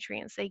on the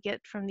nutrients they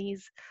get from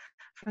these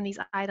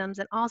items,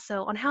 and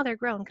also on how they're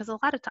grown. Because a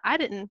lot of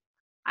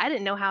I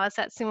didn't know how a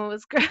satsuma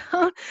was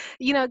grown.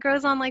 It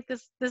grows on like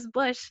this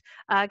bush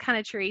kind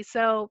of tree.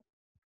 So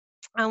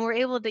we're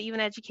able to even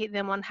educate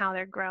them on how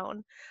they're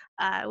grown,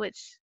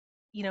 which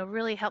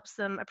really helps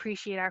them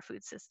appreciate our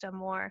food system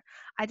more.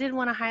 I did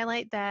want to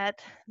highlight that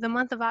the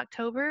month of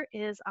October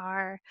is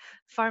our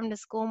Farm to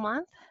School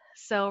month.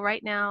 So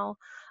right now,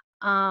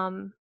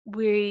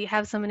 we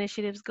have some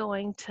initiatives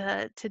going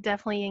to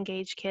definitely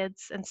engage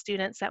kids and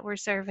students that we're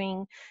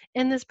serving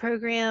in this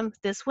program.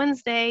 This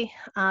Wednesday,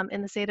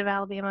 in the state of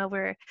Alabama,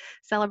 we're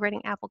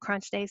celebrating Apple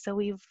Crunch Day. So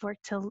we've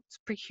worked to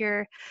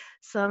procure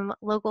some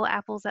local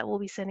apples that we'll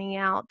be sending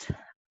out,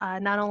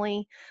 not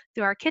only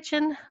through our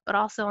kitchen, but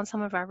also on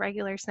some of our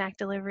regular snack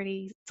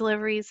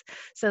deliveries,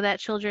 so that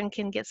children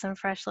can get some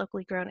fresh,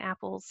 locally grown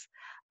apples.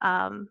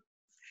 And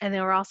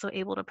then we're also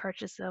able to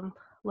purchase them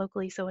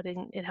locally, so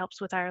it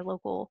helps with our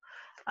local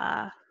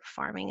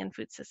farming and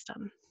food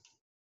system.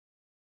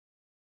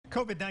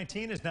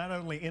 COVID-19 has not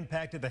only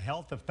impacted the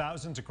health of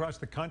thousands across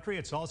the country,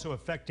 it's also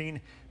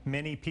affecting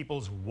many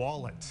people's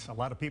wallets. A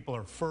lot of people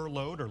are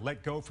furloughed or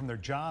let go from their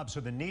jobs, so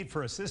the need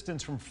for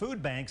assistance from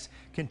food banks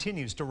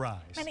continues to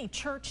rise. Many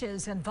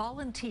churches and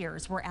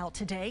volunteers were out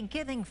today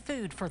giving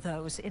food for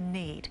those in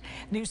need.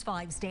 News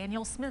 5's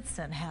Daniel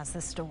Smithson has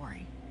the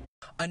story.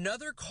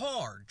 Another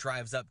car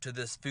drives up to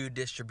this food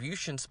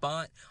distribution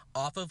spot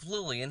off of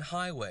Lillian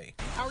Highway.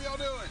 How are y'all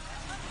doing?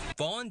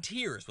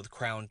 Volunteers with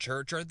Crown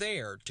Church are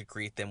there to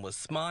greet them with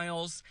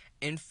smiles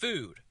and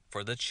food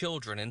for the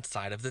children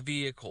inside of the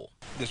vehicle.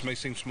 This may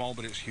seem small,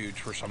 but it's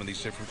huge for some of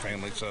these different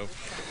families, so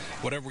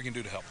whatever we can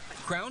do to help.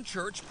 Crown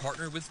Church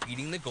partnered with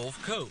Feeding the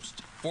Gulf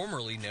Coast,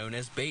 formerly known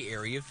as Bay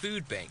Area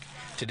Food Bank,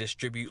 to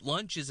distribute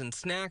lunches and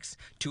snacks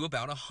to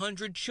about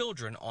 100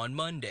 children on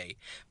Monday.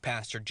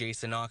 Pastor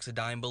Jason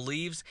Oxidine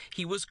believes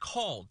he was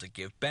called to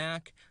give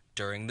back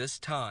during this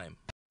time.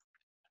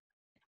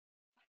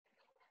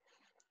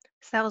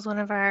 So that was one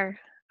of our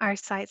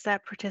sites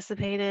that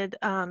participated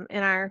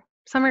in our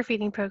summer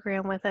feeding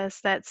program with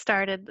us that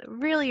started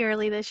really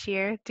early this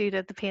year due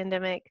to the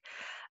pandemic.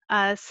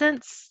 So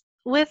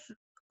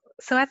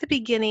at the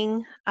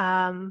beginning,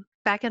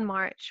 back in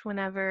March,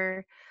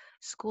 whenever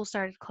school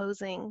started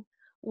closing,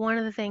 one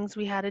of the things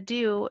we had to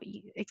do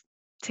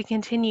to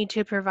continue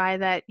to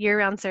provide that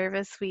year-round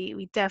service,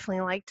 we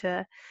definitely like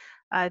to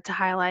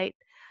highlight.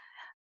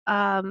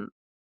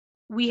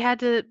 We had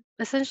to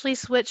essentially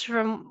switch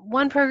from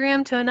one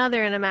program to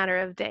another in a matter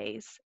of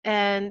days.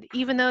 And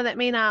even though that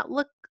may not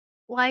look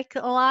like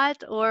a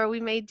lot, or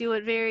we may do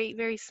it very,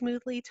 very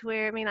smoothly to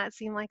where it may not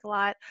seem like a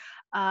lot,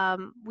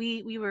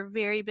 we were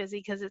very busy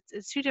because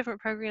it's two different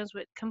programs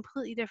with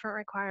completely different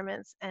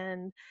requirements,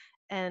 and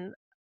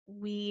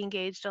we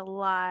engaged a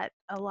lot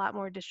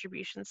more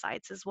distribution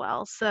sites as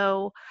well.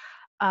 So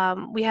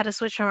we had to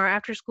switch from our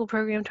after school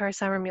program to our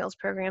summer meals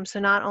program. So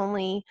not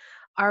only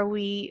are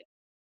we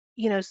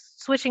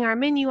switching our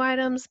menu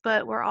items,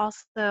 but we're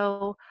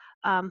also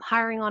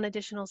hiring on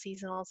additional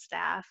seasonal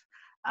staff.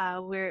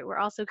 We're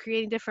also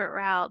creating different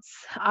routes.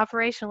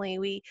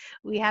 Operationally,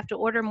 we have to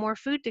order more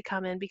food to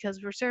come in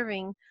because we're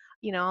serving,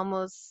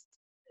 almost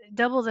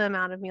double the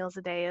amount of meals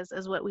a day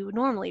as what we would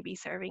normally be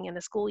serving in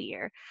a school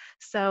year.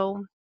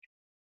 So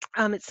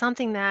it's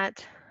something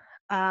that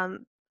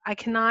I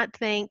cannot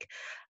thank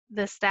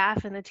the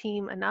staff and the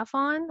team enough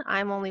on.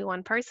 I'm only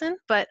one person,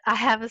 but I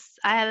have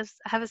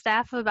a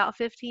staff of about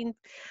 15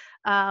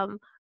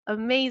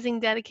 amazing,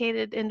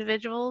 dedicated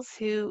individuals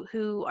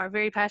who are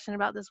very passionate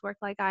about this work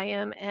like I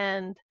am.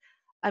 And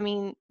I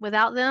mean,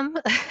 without them,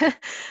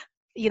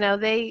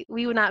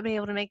 we would not be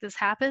able to make this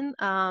happen.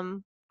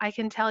 I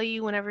can tell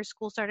you, whenever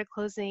school started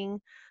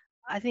closing,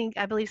 I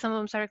believe some of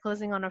them started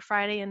closing on a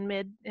Friday in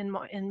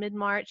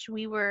mid-March.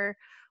 We were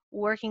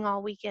working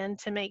all weekend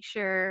to make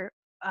sure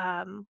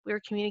we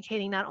were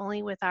communicating not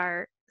only with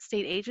our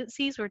state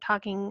agencies, we're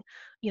talking,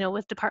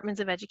 with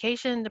departments of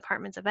education,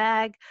 departments of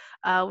ag,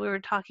 we were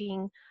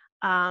talking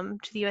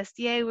to the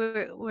USDA,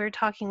 we were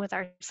talking with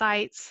our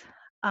sites,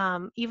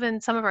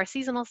 even some of our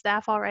seasonal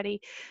staff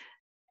already,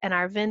 and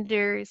our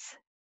vendors,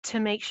 to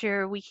make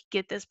sure we could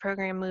get this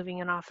program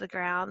moving and off the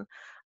ground,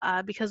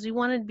 because we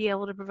wanted to be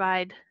able to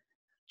provide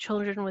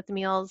children with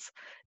meals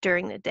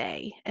during the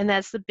day. And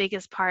that's the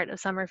biggest part of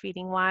summer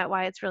feeding,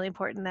 why it's really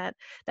important that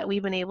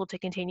we've been able to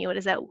continue it,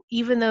 is that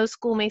even though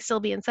school may still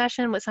be in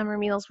session with summer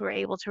meals, we're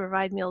able to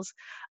provide meals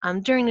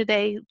during the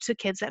day to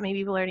kids that may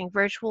be learning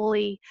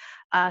virtually,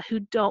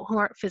 who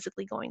aren't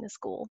physically going to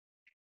school.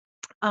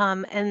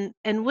 And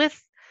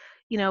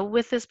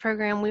with this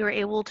program, we were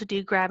able to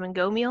do grab and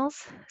go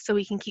meals so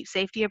we can keep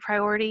safety a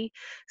priority.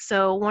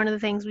 So one of the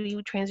things we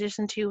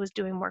transitioned to was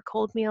doing more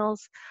cold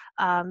meals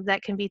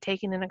that can be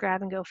taken in a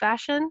grab and go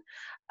fashion.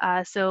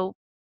 So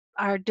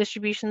our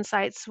distribution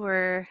sites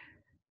were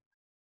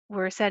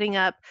setting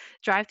up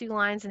drive-through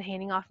lines and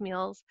handing off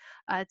meals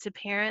to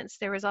parents.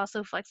 There was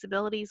also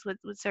flexibilities with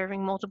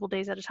serving multiple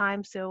days at a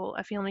time, so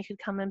a family could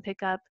come and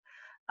pick up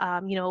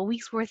a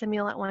week's worth of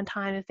meal at one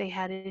time if they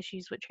had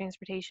issues with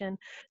transportation.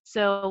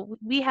 So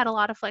we had a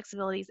lot of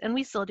flexibilities, and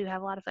we still do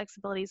have a lot of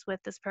flexibilities with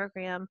this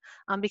program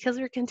because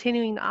we're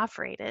continuing to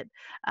operate it.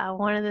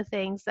 One of the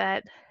things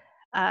that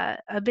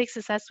a big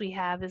success we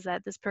have is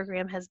that this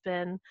program has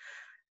been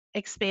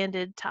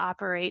expanded to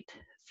operate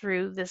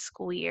through this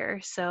school year.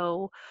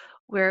 So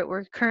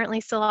we're currently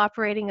still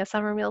operating a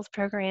summer meals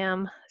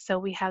program, so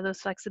we have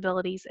those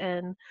flexibilities,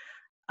 and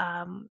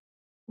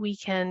we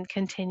can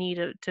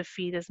continue to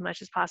feed as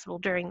much as possible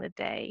during the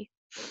day.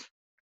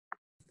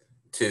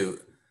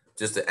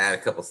 Just to add a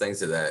couple things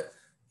to that,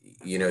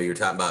 you're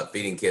talking about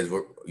feeding kids.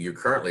 You're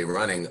currently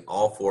running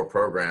all four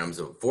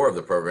of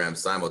the programs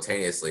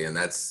simultaneously, and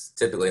that's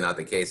typically not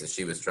the case, as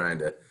she was trying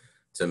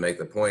to make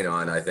the point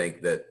on. I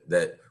think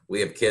that we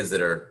have kids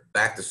that are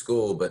back to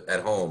school, but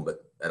at home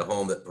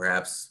that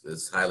perhaps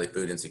is highly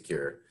food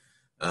insecure.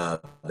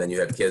 Then you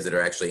have kids that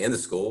are actually in the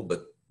school,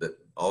 but that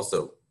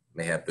also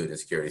may have food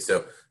insecurity.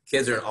 So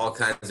kids are in all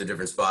kinds of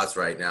different spots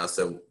right now.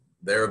 So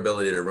their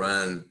ability to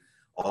run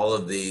all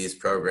of these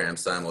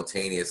programs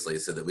simultaneously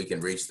so that we can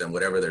reach them,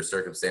 whatever their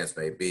circumstance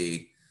may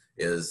be,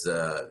 is,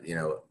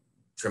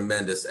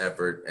 tremendous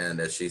effort. And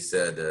as she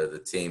said,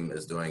 the team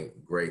is doing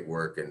great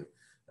work, and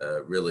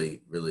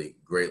really, really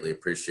greatly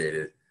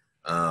appreciated.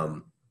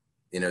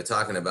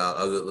 Talking about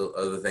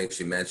other things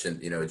she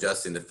mentioned,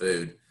 adjusting the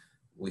food,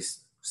 we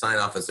sign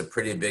off on some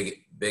pretty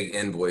big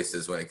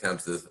invoices when it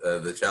comes to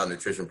the child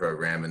nutrition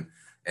program,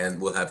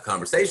 and we'll have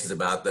conversations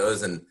about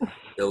those, and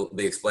they'll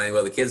be explaining,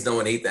 well, the kids don't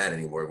want to eat that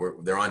anymore.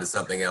 They're on to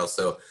something else.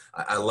 So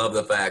I love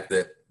the fact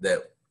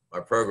that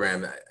our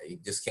program, you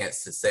just can't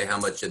say how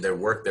much of their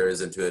work there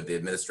is into the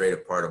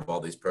administrative part of all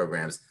these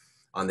programs.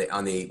 On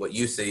the what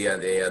you see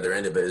on the other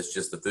end of it is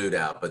just the food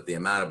out, but the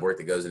amount of work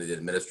that goes into the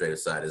administrative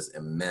side is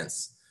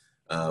immense.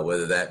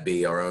 Whether that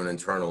be our own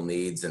internal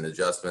needs and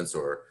adjustments,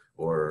 or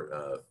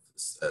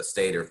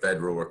state or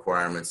federal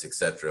requirements,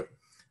 etc.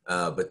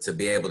 But to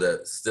be able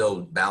to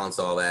still balance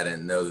all that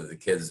and know that the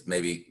kids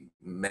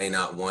may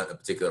not want a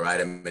particular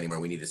item anymore,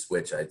 we need to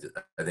switch. I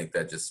think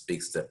that just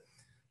speaks to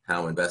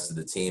how invested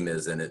the team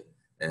is in it,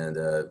 and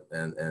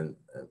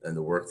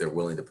the work they're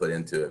willing to put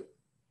into it.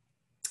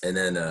 And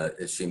then,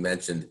 as she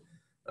mentioned,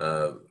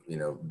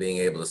 being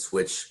able to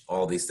switch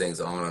all these things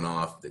on and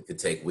off that could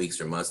take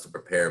weeks or months to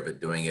prepare, but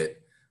doing it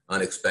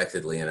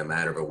unexpectedly in a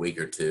matter of a week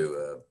or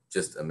two,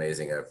 just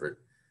amazing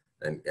effort,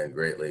 and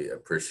greatly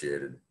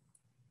appreciated.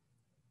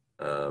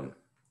 And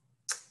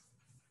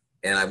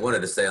I wanted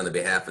to say on the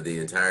behalf of the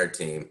entire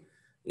team,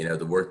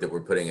 the work that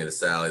we're putting into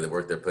Sally, the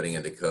work they're putting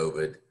into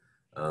COVID,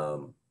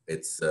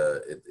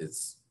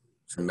 it's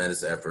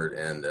tremendous effort,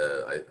 and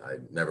I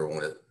never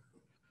want to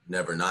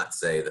not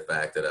say the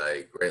fact that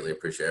I greatly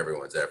appreciate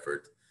everyone's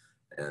effort,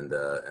 and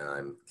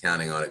I'm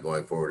counting on it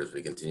going forward as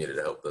we continue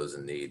to help those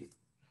in need.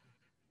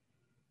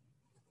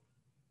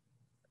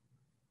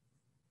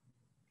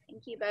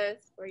 Thank you both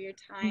for your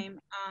time.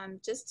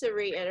 Just to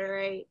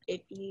reiterate,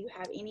 if you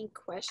have any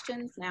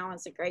questions, now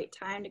is a great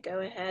time to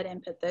go ahead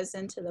and put those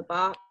into the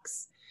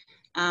box.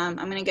 I'm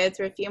going to go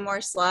through a few more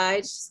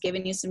slides, just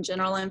giving you some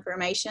general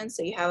information,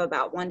 so you have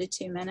about 1 to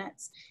 2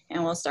 minutes,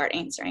 and we'll start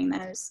answering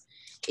those.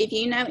 If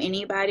you know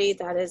anybody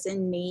that is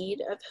in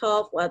need of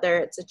help, whether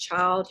it's a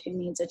child who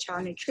needs a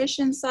child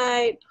nutrition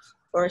site,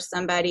 or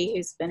somebody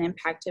who's been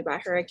impacted by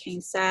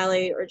Hurricane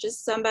Sally, or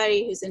just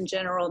somebody who's in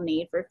general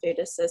need for food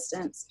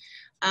assistance,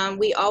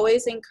 we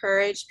always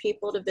encourage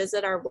people to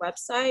visit our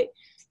website,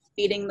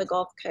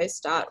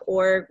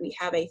 feedingthegulfcoast.org. We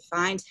have a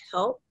Find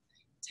Help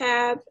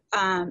tab,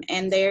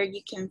 and there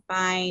you can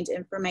find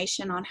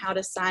information on how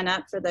to sign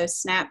up for those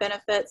SNAP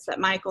benefits that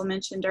Michael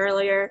mentioned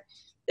earlier.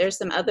 There's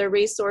some other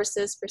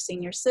resources for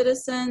senior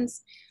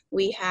citizens.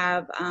 We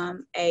have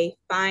a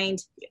Find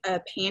a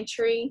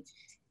Pantry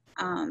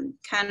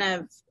kind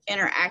of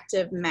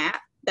interactive map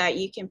that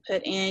you can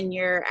put in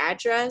your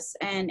address,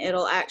 and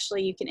it'll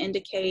actually, you can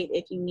indicate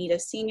if you need a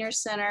senior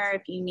center,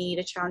 if you need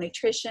a child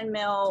nutrition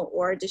meal,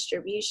 or a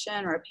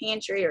distribution, or a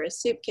pantry, or a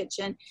soup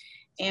kitchen.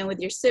 And with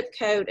your zip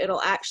code,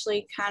 it'll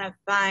actually kind of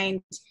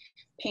find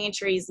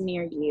pantries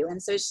near you.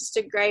 And so it's just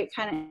a great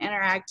kind of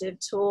interactive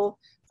tool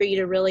for you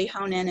to really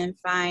hone in and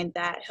find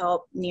that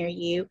help near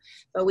you.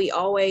 But we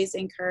always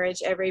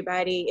encourage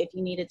everybody, if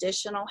you need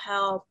additional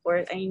help,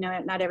 or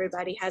not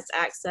everybody has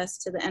access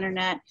to the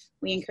internet,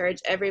 we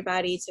encourage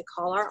everybody to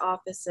call our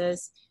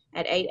offices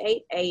at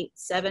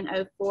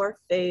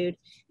 888-704-FOOD,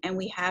 and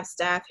we have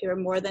staff who are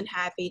more than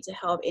happy to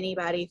help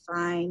anybody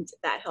find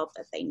that help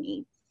that they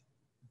need.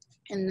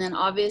 And then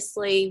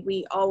obviously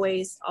we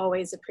always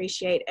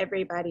appreciate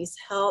everybody's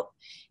help.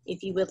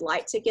 If you would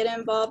like to get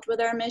involved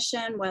with our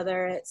mission,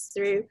 whether it's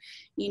through,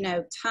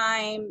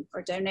 time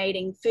or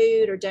donating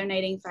food or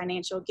donating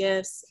financial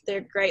gifts,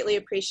 they're greatly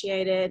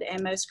appreciated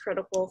and most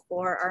critical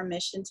for our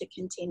mission to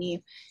continue.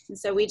 And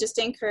so we just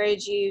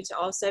encourage you to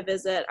also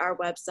visit our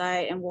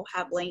website, and we'll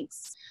have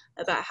links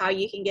about how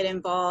you can get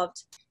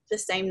involved. The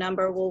same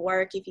number will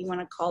work if you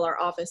want to call our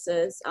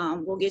offices.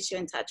 We'll get you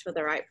in touch with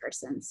the right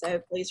person.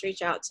 So please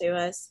reach out to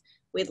us.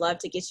 We'd love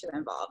to get you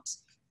involved.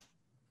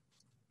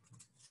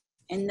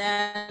 And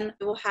then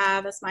we'll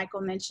have, as Michael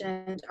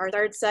mentioned, our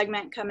third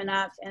segment coming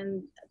up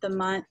in the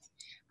month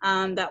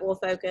that will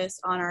focus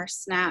on our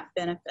SNAP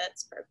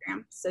benefits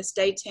program. So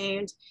stay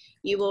tuned.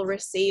 You will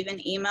receive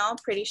an email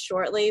pretty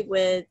shortly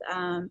with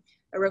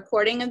a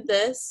recording of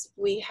this.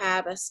 We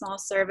have a small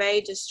survey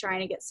just trying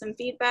to get some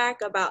feedback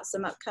about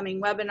some upcoming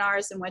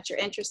webinars and what you're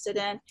interested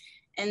in.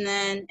 And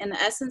then in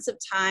the essence of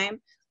time,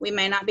 we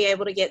may not be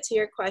able to get to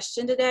your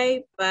question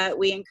today, but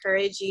we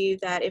encourage you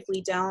that if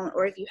we don't,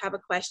 or if you have a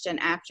question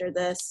after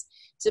this,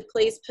 to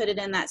please put it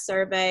in that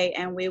survey,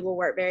 and we will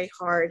work very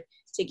hard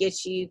to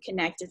get you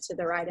connected to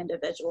the right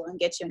individual and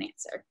get you an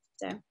answer.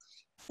 So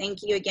thank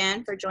you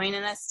again for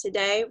joining us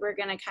today. We're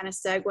going to kind of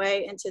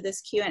segue into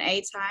this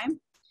Q&A time.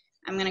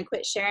 I'm going to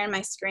quit sharing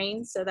my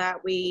screen so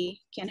that we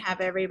can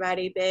have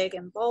everybody big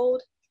and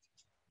bold.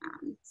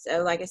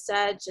 So like I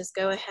said, just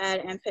go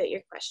ahead and put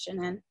your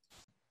question in.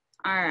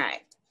 All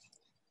right.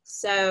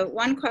 So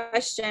one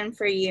question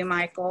for you,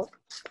 Michael,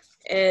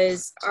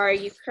 is, are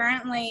you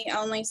currently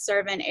only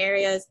serving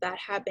areas that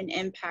have been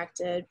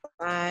impacted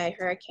by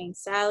Hurricane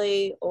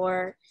Sally,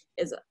 or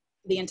is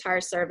the entire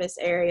service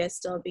area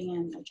still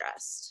being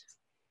addressed?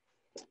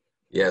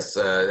 Yes,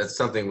 that's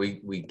something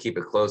we keep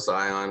a close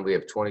eye on. We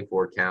have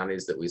 24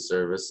 counties that we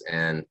service,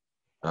 and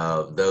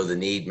though the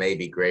need may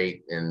be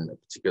great in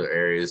particular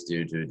areas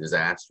due to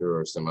disaster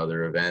or some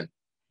other event,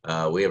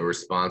 we have a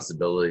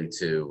responsibility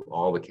to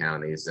all the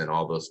counties and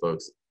all those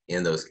folks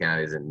in those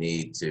counties in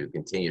need to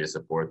continue to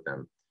support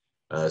them.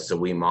 So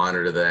we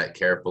monitor that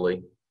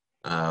carefully.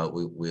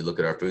 We look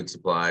at our food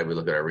supply, we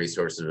look at our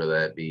resources, whether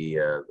that be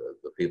the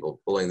people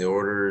pulling the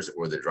orders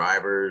or the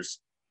drivers.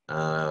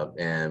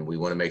 And we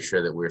want to make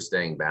sure that we're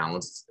staying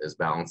balanced as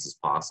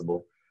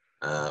possible.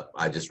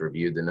 I just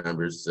reviewed the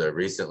numbers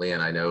recently,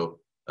 and I know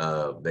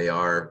they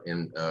are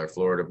in our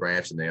Florida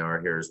branch, and they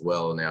are here as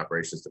well in the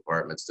operations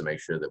departments to make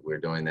sure that we're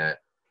doing that.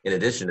 In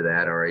addition to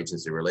that, our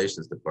agency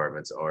relations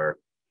departments are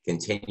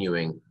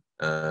continuing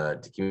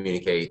to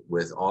communicate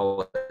with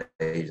all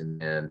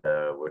agents, and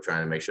we're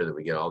trying to make sure that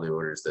we get all the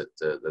orders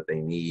that they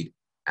need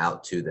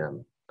out to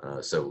them.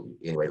 So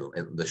anyway,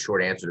 the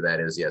short answer to that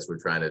is yes, we're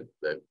trying to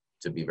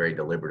be very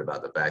deliberate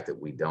about the fact that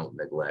we don't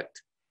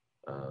neglect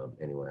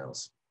anyone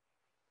else.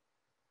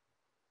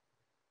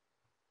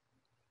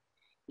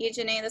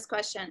 Eugenie, this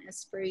question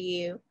is for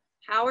you.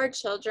 How are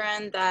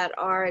children that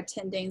are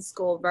attending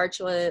school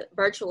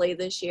virtually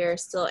this year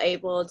still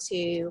able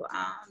to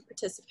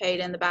participate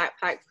in the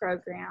backpack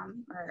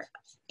program or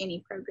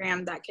any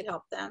program that could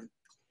help them?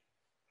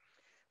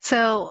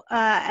 So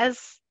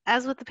as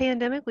with the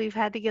pandemic, we've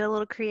had to get a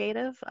little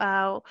creative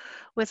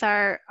with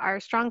our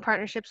strong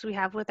partnerships we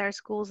have with our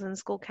schools and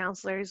school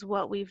counselors.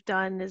 What we've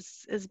done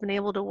is been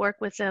able to work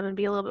with them and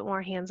be a little bit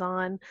more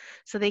hands-on,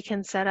 so they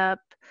can set up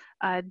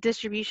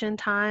distribution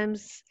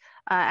times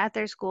at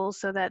their schools,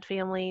 so that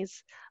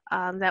families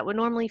that would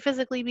normally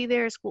physically be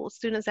there,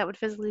 students that would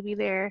physically be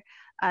there,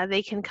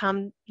 they can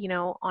come,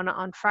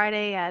 on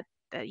Friday at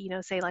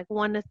say like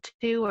 1 to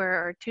 2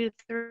 or 2 to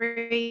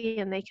 3,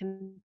 and they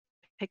can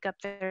pick up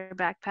their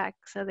backpack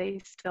so they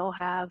still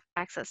have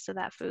access to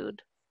that food.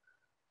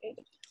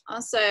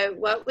 Also,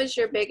 what was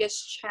your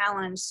biggest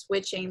challenge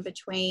switching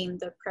between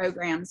the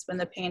programs when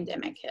the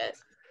pandemic hit?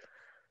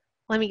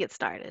 Let me get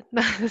started.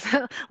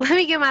 So let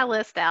me get my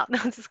list out. No,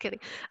 I'm just kidding.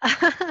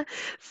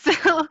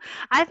 So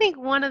I think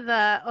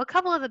a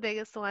couple of the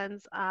biggest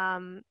ones,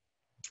 I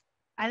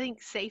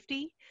think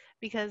safety,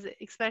 because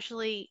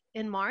especially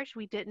in March,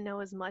 we didn't know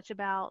as much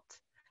about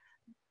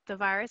the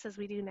virus as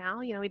we do now.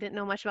 We didn't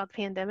know much about the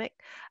pandemic.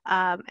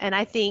 And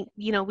I think,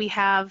 we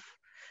have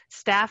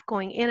staff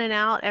going in and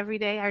out every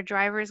day, our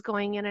drivers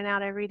going in and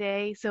out every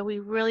day. So we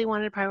really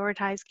wanted to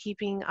prioritize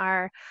keeping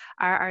our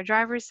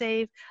drivers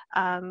safe,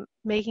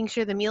 making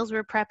sure the meals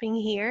we're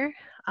prepping here,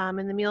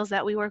 and the meals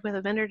that we work with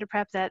a vendor to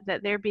prep,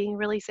 that they're being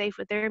really safe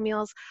with their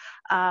meals,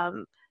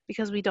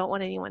 because we don't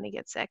want anyone to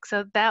get sick.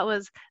 So that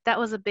was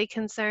a big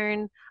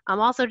concern.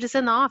 Also just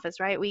in the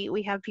office, right?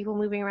 We have people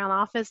moving around the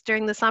office.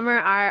 During the summer,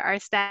 our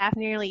staff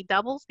nearly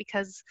doubles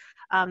because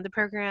the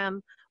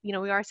program, we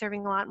are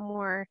serving a lot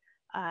more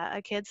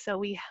kids. So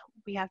we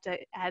we have to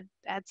add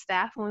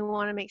staff, and we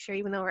want to make sure,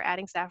 even though we're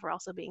adding staff, we're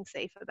also being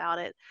safe about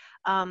it.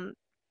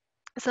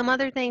 Some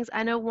other things,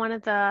 I know one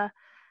of the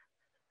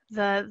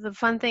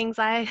fun things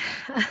I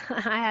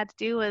I had to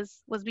do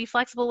was be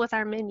flexible with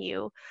our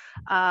menu.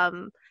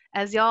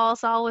 As y'all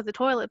saw with the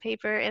toilet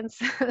paper and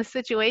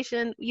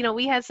situation, you know,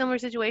 we had similar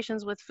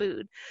situations with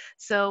food.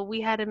 So we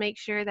had to make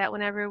sure that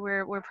whenever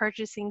we're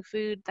purchasing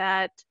food,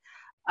 that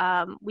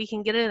we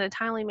can get it in a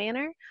timely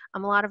manner. A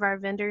lot of our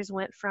vendors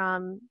went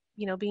from,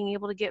 you know, being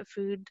able to get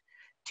food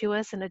to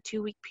us in a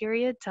 2-week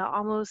period to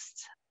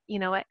almost, you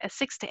know, a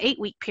 6 to 8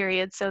 week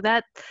period. So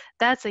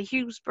that's a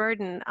huge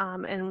burden.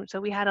 And so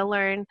we had to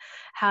learn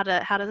how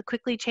to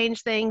quickly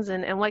change things,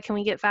 and what can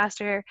we get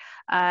faster,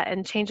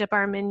 and change up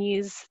our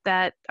menus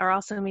that are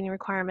also meeting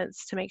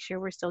requirements to make sure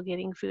we're still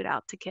getting food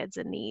out to kids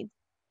in need.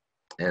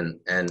 And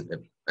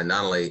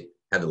not only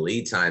have the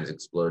lead times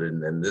exploded,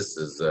 and this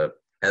is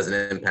has an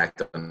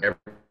impact on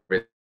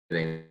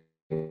everything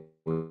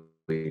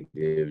we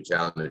do,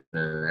 child nutrition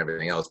and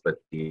everything else, but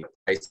the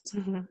price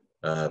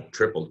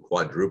tripled,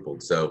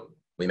 quadrupled. So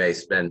we may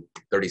spend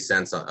 30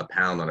 cents a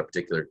pound on a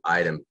particular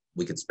item.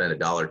 We could spend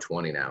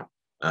 $1.20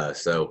 now.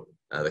 So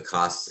the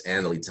costs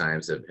and the lead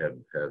times have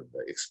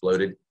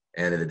exploded.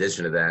 And in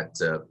addition to that,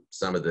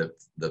 some of the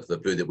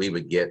food that we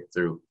would get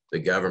through the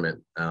government,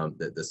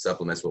 the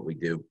supplements what we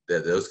do,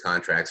 those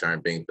contracts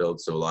aren't being filled.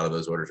 So a lot of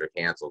those orders are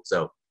canceled.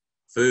 So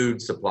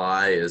food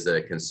supply is a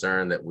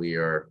concern that we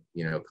are,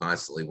 you know,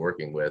 constantly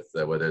working with,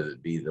 whether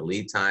it be the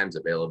lead times,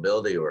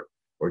 availability, or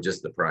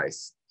just the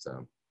price.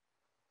 So.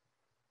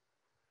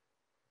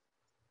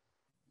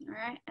 All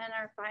right, and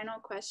our final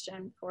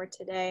question for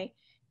today: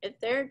 if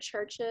there are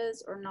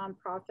churches or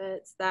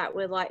nonprofits that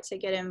would like to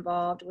get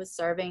involved with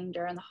serving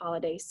during the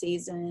holiday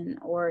season,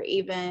 or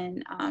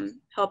even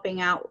helping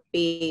out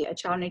be a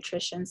child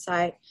nutrition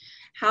site,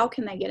 how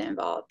can they get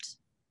involved?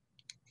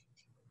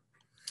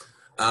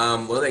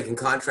 Well, they can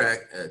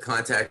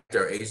contact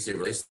our agency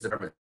relations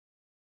department,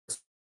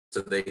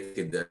 so they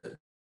could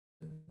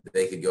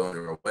go on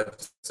our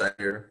website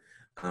here.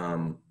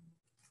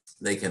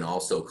 They can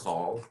also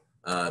call,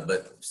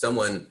 but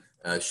someone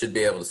should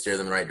be able to steer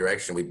them in the right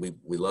direction.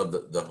 We love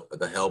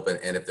the help,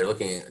 and if they're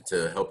looking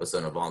to help us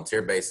on a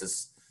volunteer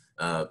basis,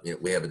 you know,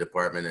 we have a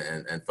department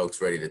and folks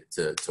ready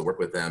to work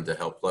with them to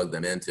help plug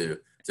them into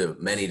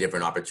many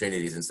different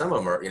opportunities. And some of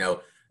them are, you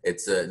know,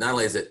 it's not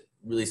only is it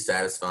really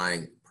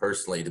satisfying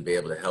personally to be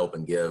able to help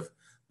and give,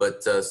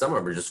 but some of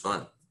them are just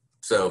fun.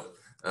 So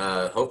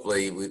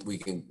hopefully you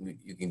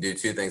can do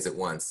two things at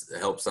once: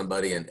 help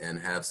somebody and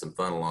have some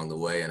fun along the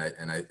way. And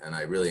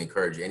I really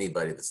encourage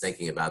anybody that's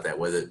thinking about that,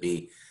 whether it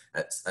be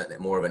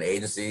more of an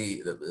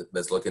agency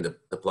that's looking to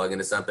plug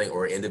into something,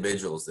 or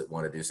individuals that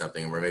want to do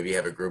something, or maybe you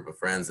have a group of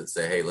friends that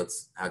say, hey,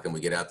 how can we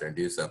get out there and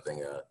do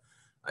something?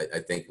 I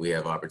think we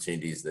have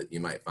opportunities that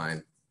you might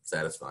find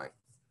satisfying.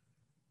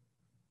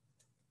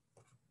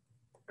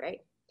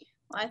 Great.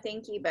 Well, I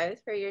thank you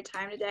both for your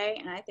time today,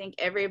 and I thank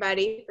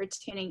everybody for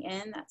tuning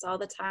in. That's all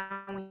the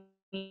time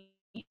we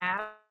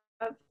have.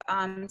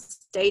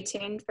 Stay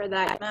tuned for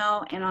that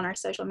email, and on our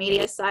social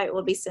media site,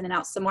 we'll be sending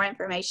out some more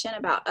information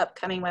about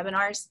upcoming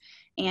webinars.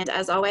 And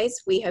as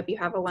always, we hope you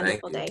have a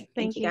wonderful day.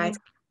 Thank you, guys.